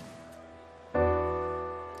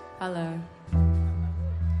 Hello.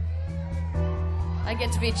 I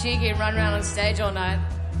get to be cheeky and run around on stage all night.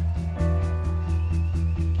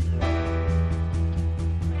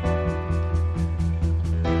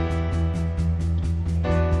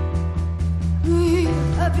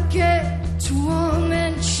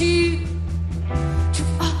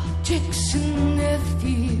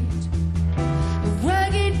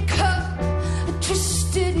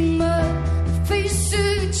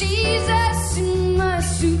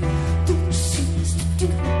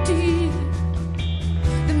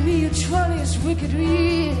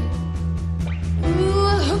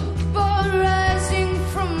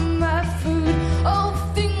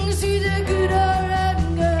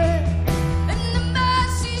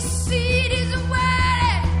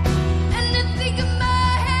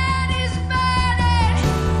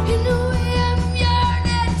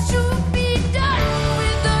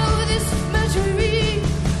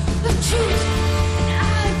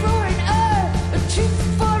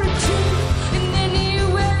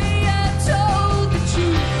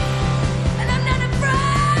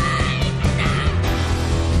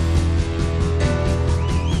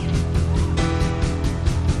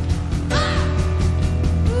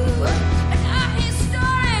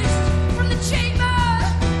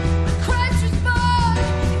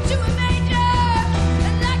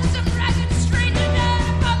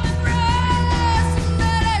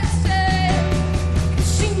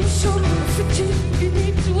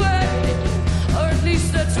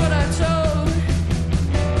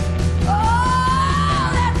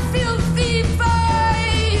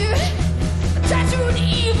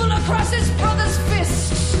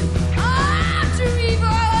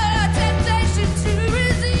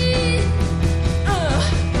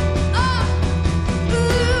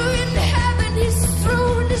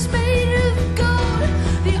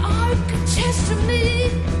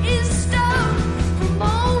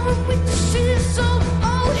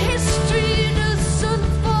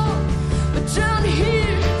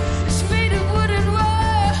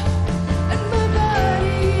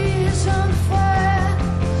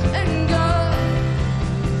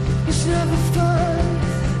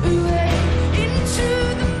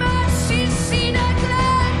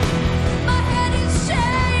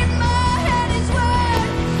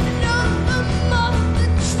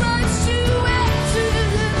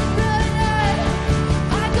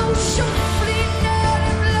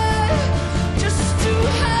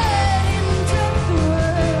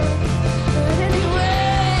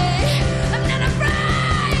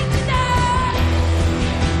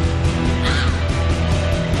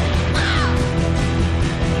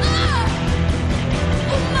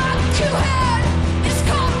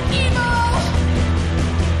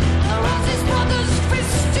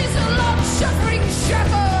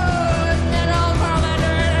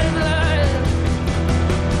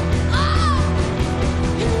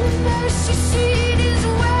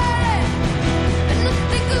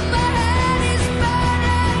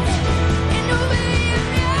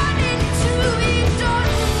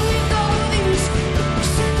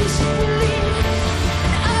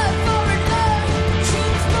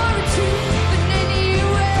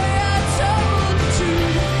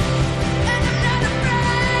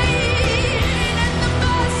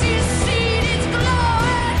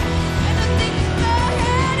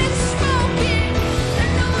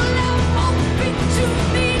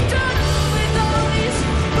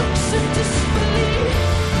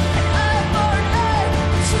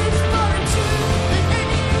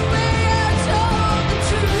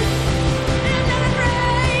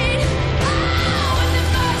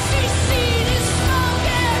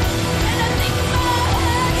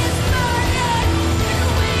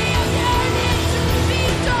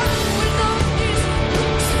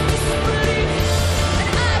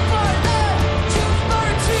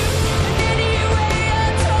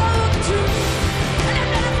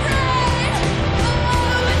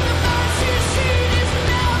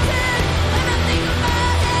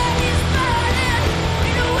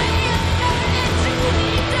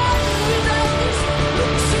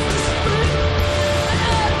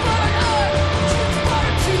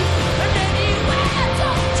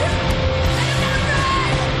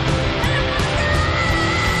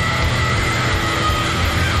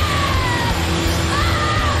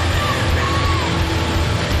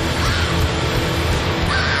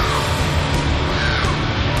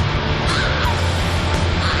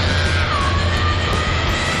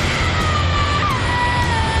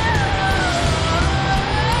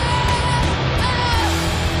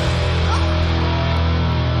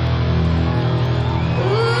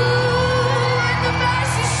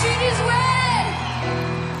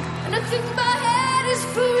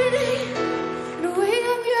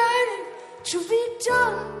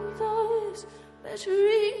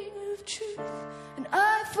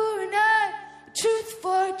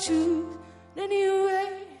 truth.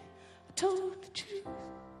 Anyway, I told the truth.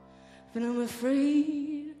 But I'm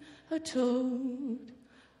afraid I told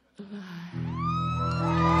a lie.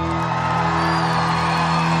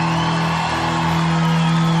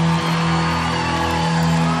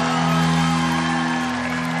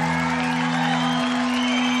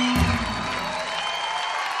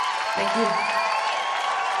 Thank you.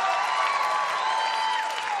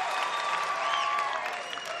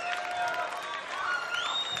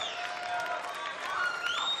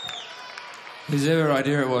 Whoever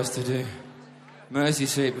idea it was to do Mercy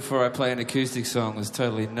Seat before I play an acoustic song was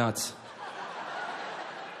totally nuts.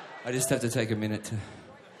 I just have to take a minute to...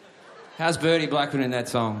 How's Bertie Blackman in that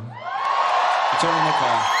song? It's on in the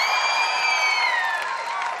car.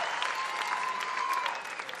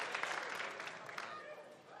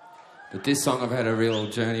 But this song I've had a real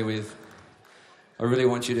journey with. I really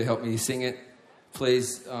want you to help me sing it.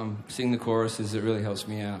 Please sing the choruses, it really helps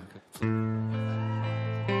me out.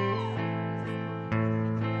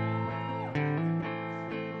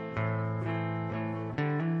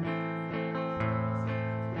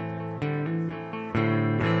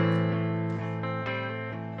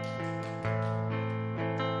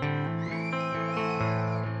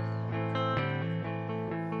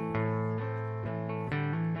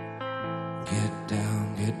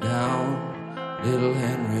 Get down, little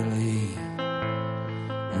Henry Lee,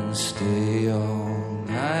 and stay all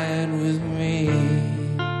night with me.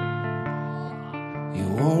 You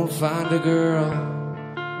won't find a girl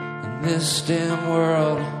in this damn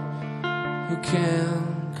world who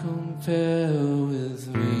can compare with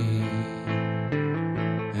me.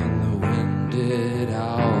 And the wind did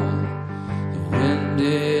howl, the wind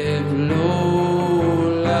did blow.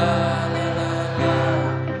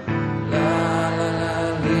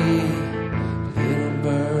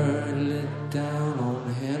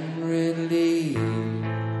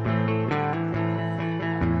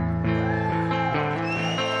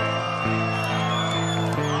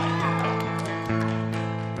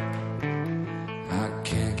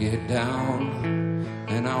 Down,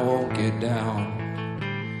 and I won't get down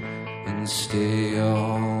and stay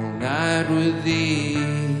all night with thee.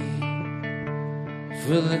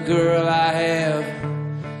 For the girl I have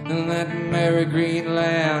in that merry green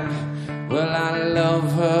land, well, I love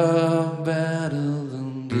her better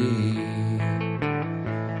than thee.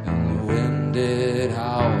 And the wind did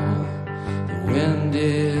howl, the wind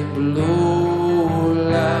did blow.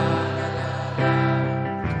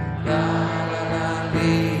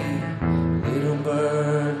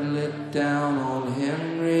 Down on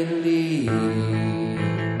Henry Lee.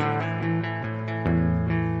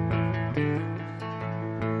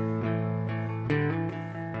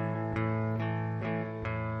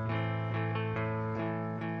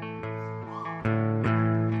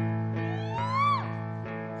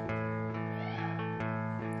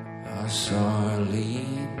 I saw her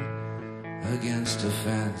lean against a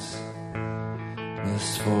fence,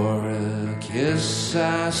 just for a kiss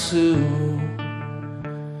I sue.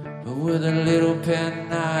 With a little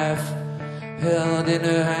penknife held in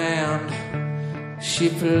her hand, she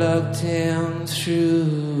plugged him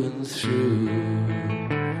through and through.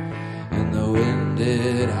 And the wind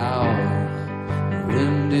did howl, the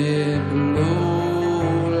wind did blow.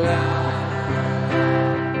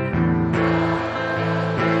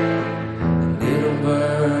 The little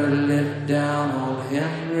bird lit down on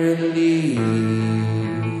Henry Lee.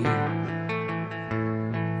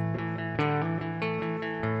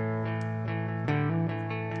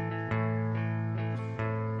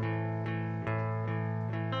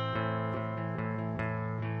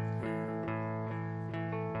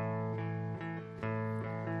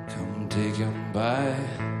 Take him by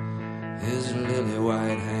his lily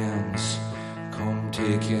white hands, come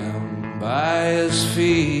take him by his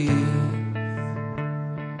feet,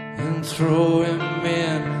 and throw him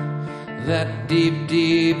in that deep,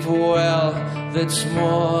 deep well that's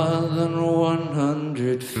more than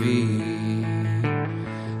 100 feet.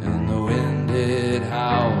 And the wind did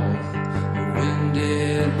howl, the wind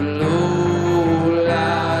did blow.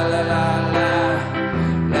 La la la la,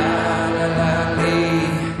 la la la lee.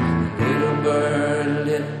 Little bird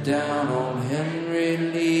lit down on Henry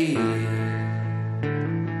Lee.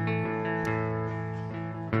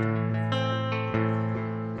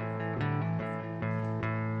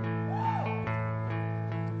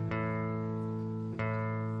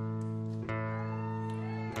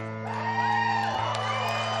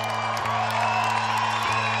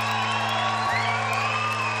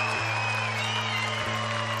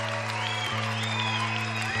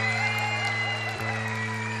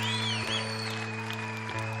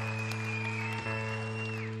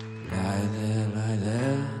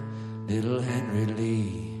 little Henry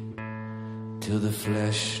Lee, till the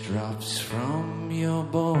flesh drops from your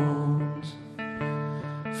bones.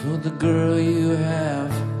 For the girl you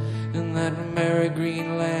have in that merry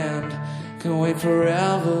green land can wait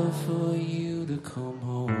forever for you to come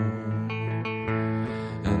home.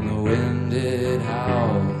 And the wind did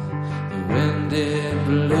howl, the wind did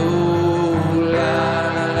blow, la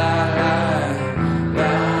la la la,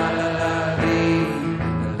 la la la lee.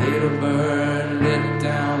 The little bird lit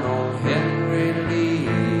down on Henry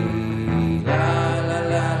Lee, la la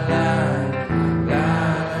la la, la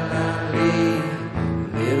la la lee.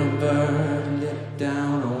 The little bird lit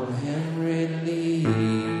down on Henry Lee.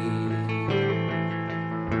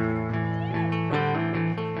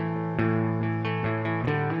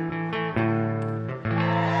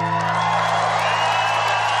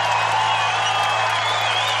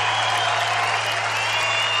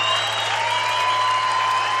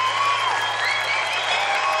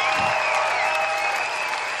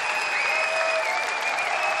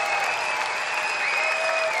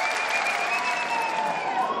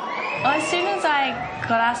 As soon as I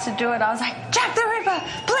got asked to do it, I was like, Jack the Ripper,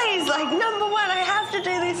 please, like, #1, I have to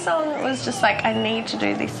do this song. It was just like, I need to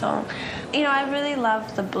do this song. You know, I really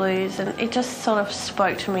love the blues, and it just sort of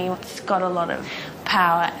spoke to me. It's got a lot of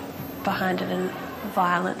power behind it and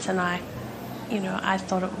violence, and I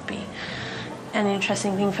thought it would be an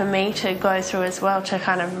interesting thing for me to go through as well, to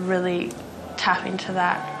kind of really tap into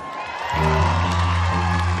that. Yeah.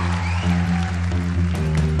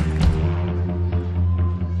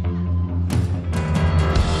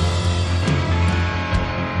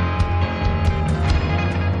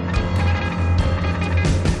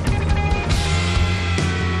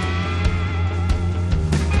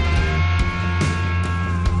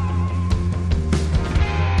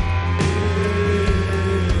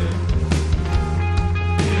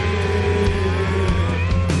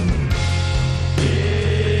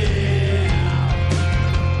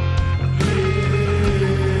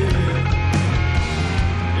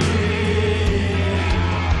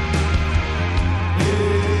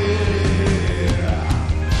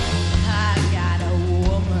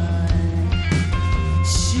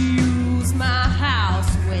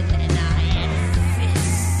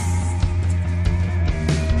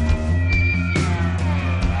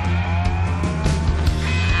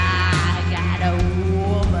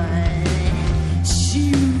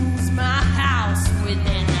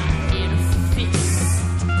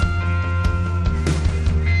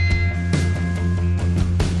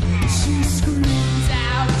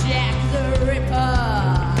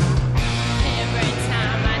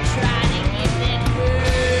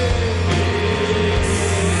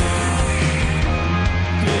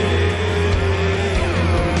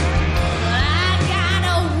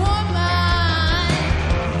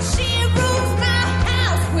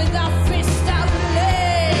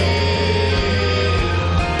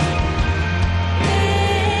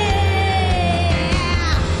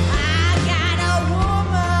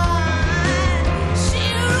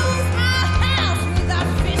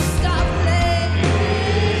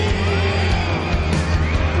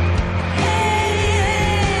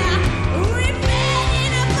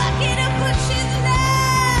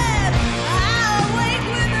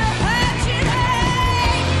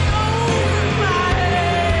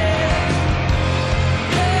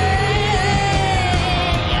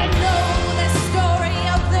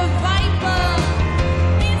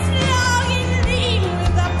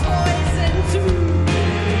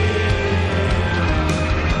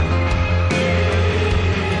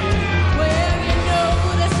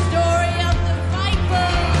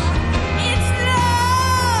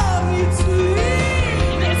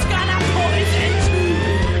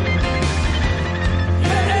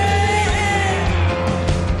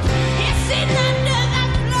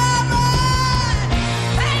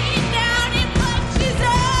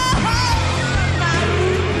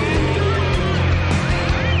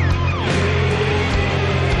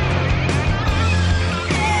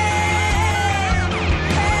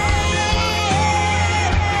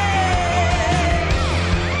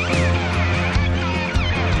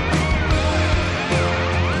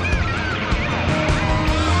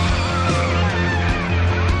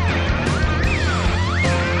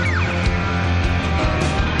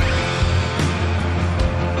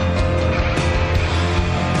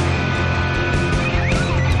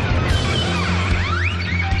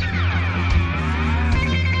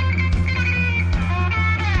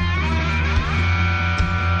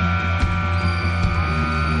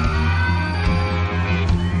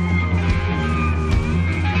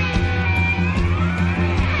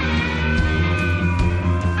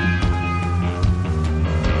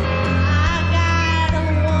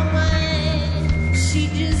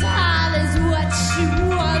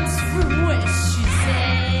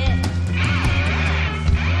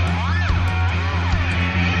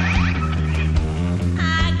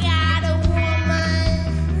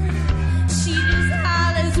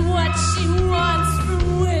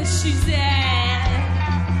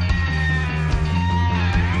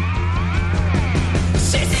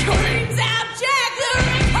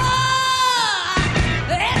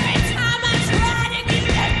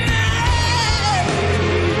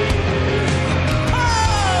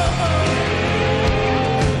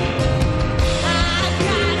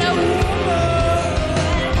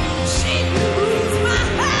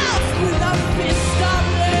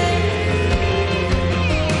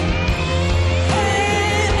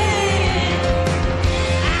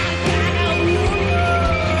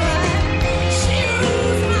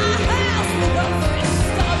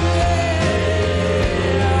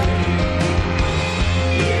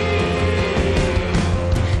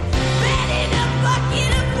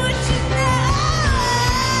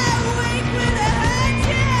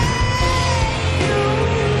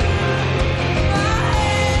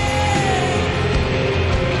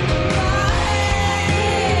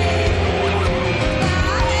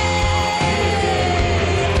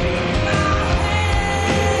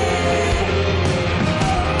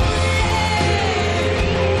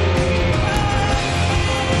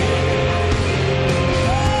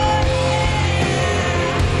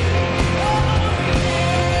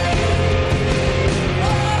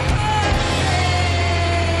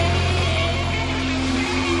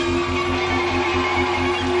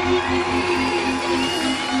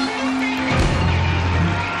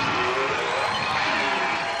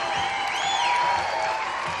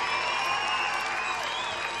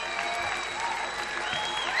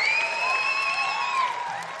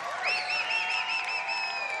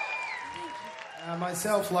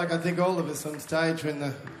 myself, like I think all of us on stage, when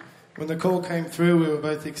the call came through,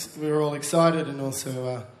 we were all excited and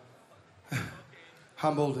also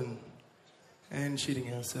humbled and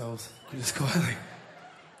shitting ourselves just quietly.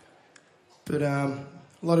 But a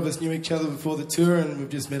lot of us knew each other before the tour, and we've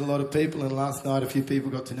just met a lot of people, and last night a few people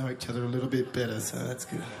got to know each other a little bit better, so that's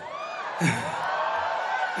good.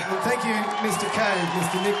 And thank you, Mr. Cave,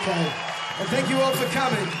 Mr. Nick Cave. And thank you all for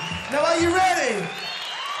coming. Now, are you ready?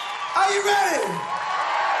 Are you ready?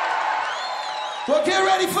 Well, get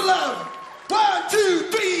ready for love. 1, 2,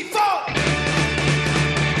 3, 4.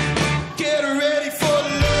 Get ready for love.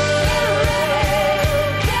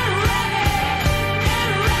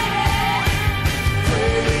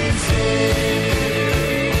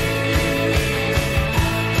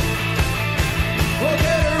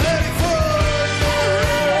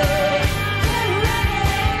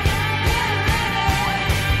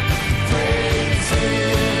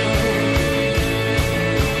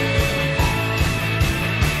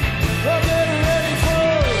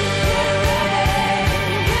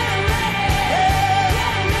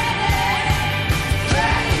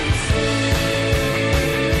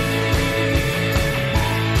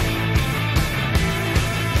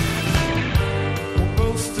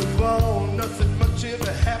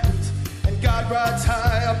 Rides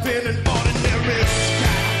high up in an ordinary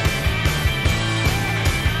sky.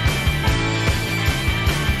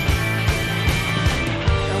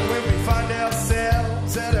 And when we find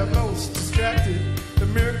ourselves at our most distracted, the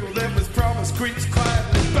miracle that was promised creeps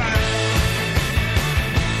quietly by.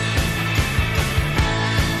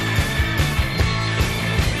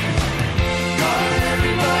 Calling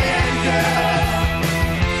every boy and girl,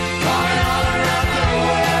 calling all around the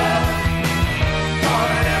world,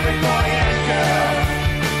 calling every boy and girl,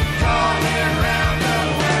 calling around the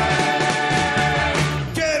world.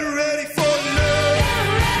 Get ready for love.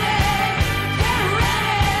 Get ready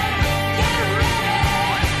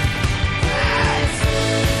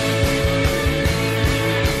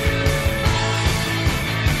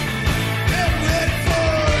for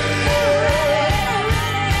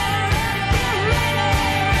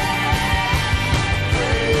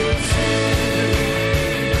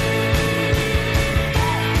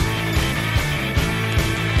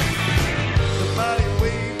the mighty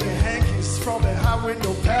wave, the hankies from the high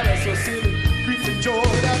window palace are sitting grief and joy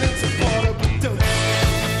down in support of the dust.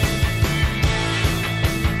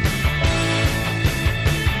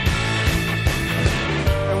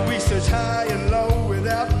 And we search high and low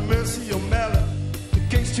without mercy or malice. The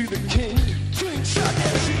gates to the king, drink shot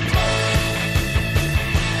as you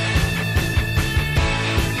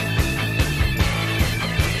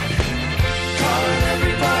calling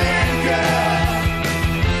every boy and girl,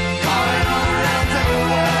 calling all around the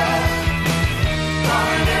world,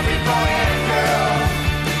 calling every boy and girl,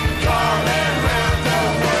 calling around the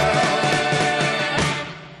world.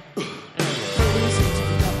 Crazy to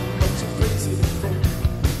forgotten what you're praising it for.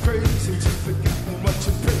 Crazy to forgotten what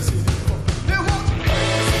you're praising it for. Now won't you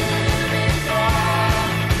praise it a little bit more?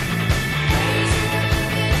 Praise it a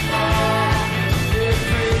little bit more. Yeah,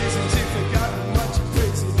 crazy to forgotten what you're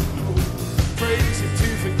praising it for. Crazy to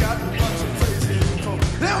forgotten what you're praising it for.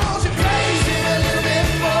 Now won't you praise it a little bit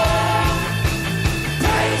more?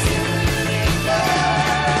 Praise it a little bit more.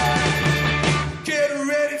 Get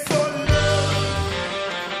ready for love.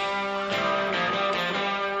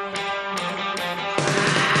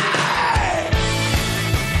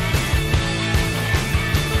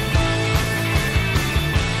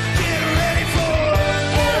 Get ready for love.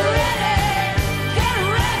 Get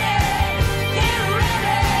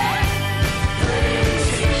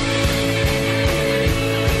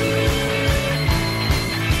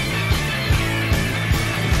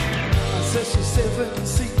I said she's 7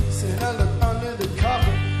 seats and I look under the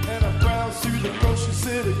carpet and I browse through the groceries to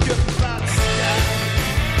the good by the sky.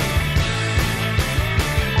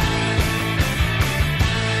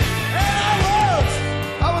 And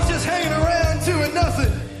I was just hanging around doing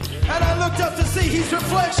nothing, and I looked up to see his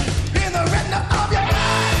reflection in the retina of your eye.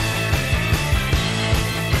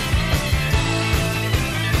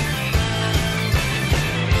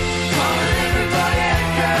 Calling everybody and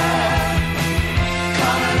girl,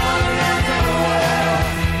 calling all around the world,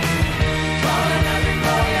 calling every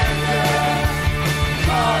boy and girl,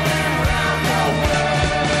 calling around the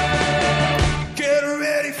world. Get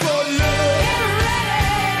ready for love. Get ready.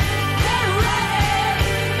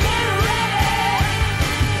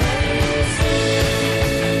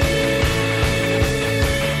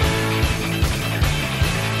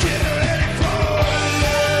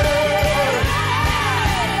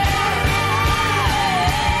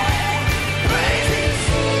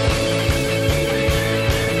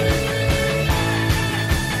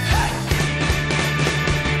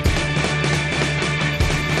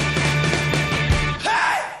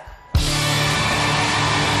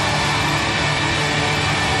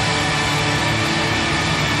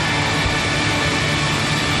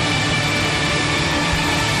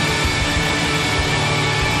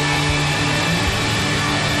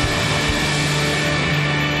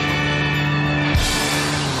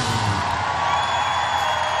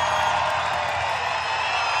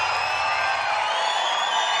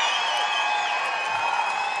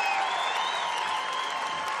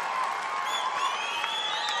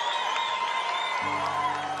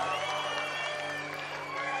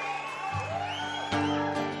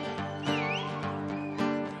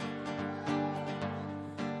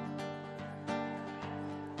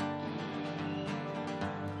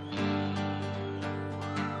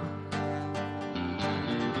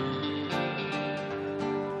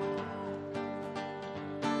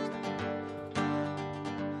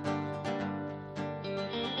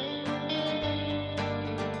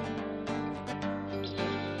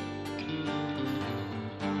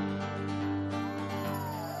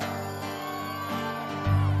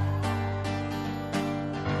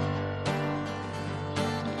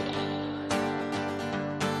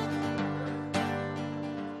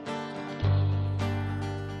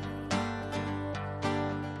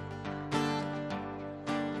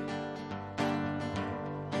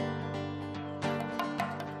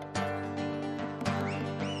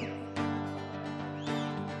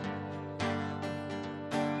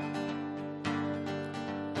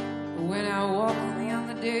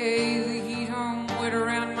 day. The heat hung wet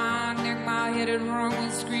around my neck. My head had rung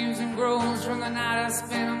with screams and groans from the night I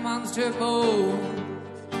spent amongst her bones.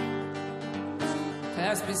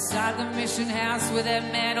 Passed beside the mission house where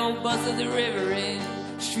that mad old buzz of the river in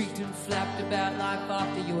shrieked and flapped about life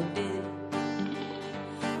after you're dead.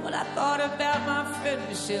 Well, I thought about my friend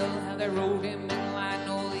Michelle, how they rolled him in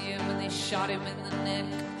linoleum and they shot him in the neck.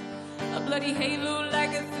 A bloody halo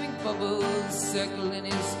like a think bubble circling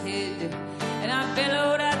his head. And I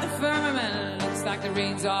bellowed at the firmament, looks like the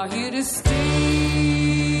rains are here to stay.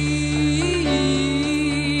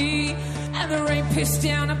 And the rain pissed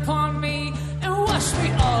down upon me and washed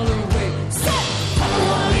me all away. Say, Papa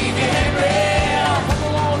won't leave you, Henry. Papa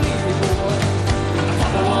won't leave you, boy.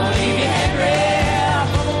 Papa won't leave you, Henry.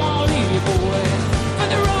 Papa won't leave you, boy. But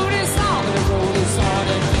the road is long, the road is hard,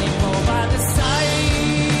 and people by the side.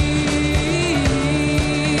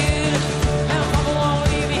 Now Papa won't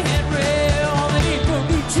leave me, Henry. All the people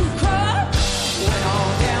need to cry. Went on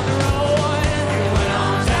down the road. Went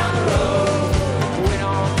on down the road. Went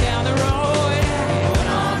on down the road. Went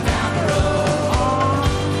on down the road.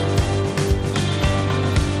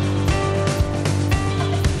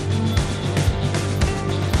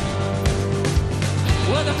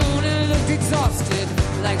 Well, the moon looked exhausted,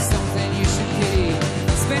 like something you should pity.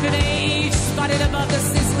 Spent an age spotted above the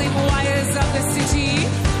sizzling wires of the city.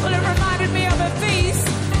 Well, it reminded me of her face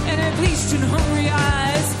and her bleached and hungry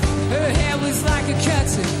eyes. Her hair was like a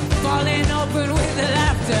curtain, falling open with the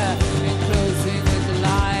laughter and closing with the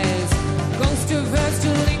lies. Ghost of her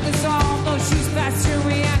still lingers on, though she's passed through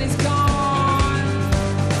me and is gone.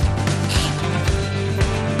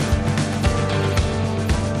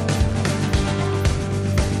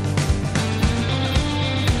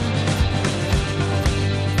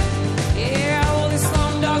 Yeah, all the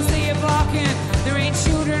slum dogs they are barking. There ain't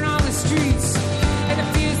children on the streets, and the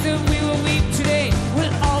fears that we will weep today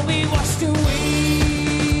will all be washed away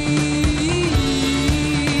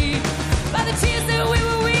by the tears that we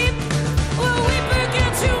will weep. We'll weep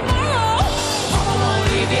again tomorrow. Papa won't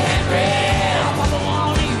leave you, Henry. Papa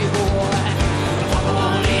won't leave you, boy. Papa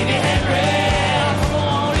won't leave you, Henry. Papa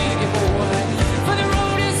won't leave you, boy. For the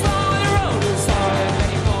road is long, the road is hard, and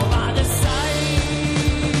many more by the side.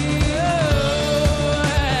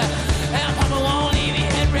 And Papa won't leave you,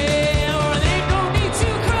 Henry, or there ain't no need to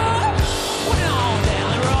cry. Went on down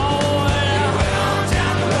the road. Went on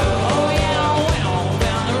down the road. Oh yeah, went on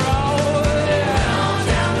down the road. Went on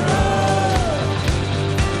down the road.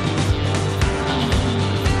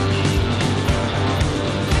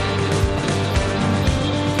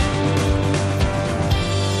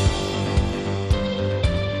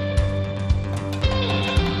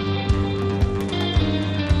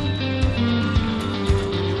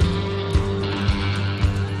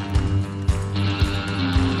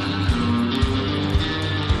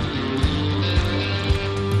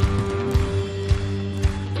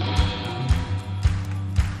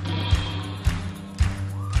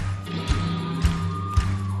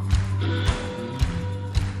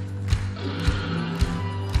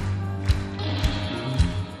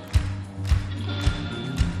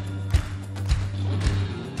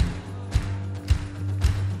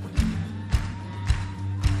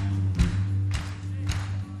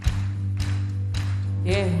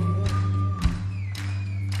 Yeah.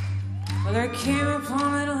 Well, there came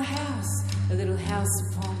upon a little house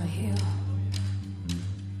upon the hill.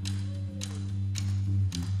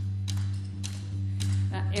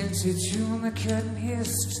 I entered through and the curtain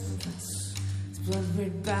hissed. Its blood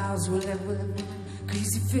red boughs were left with a woman.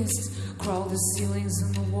 Greasy fists crawled the ceilings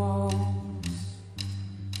and the walls.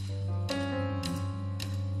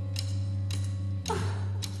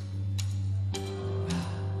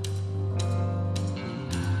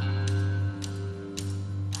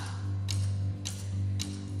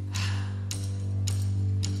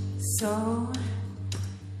 So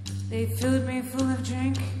they filled me full of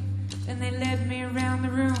drink and they led me around the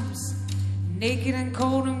rooms, naked and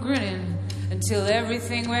cold and grinning, until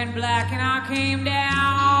everything went black and I came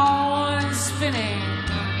down spinning.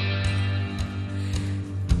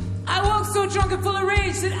 I woke so drunk and full of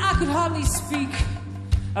rage that I could hardly speak.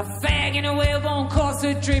 A fag in a whalebone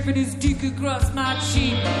corset draping his dick across my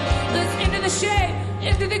cheek. Let's into the shade,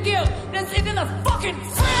 into the guilt, let's into the fucking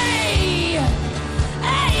fray.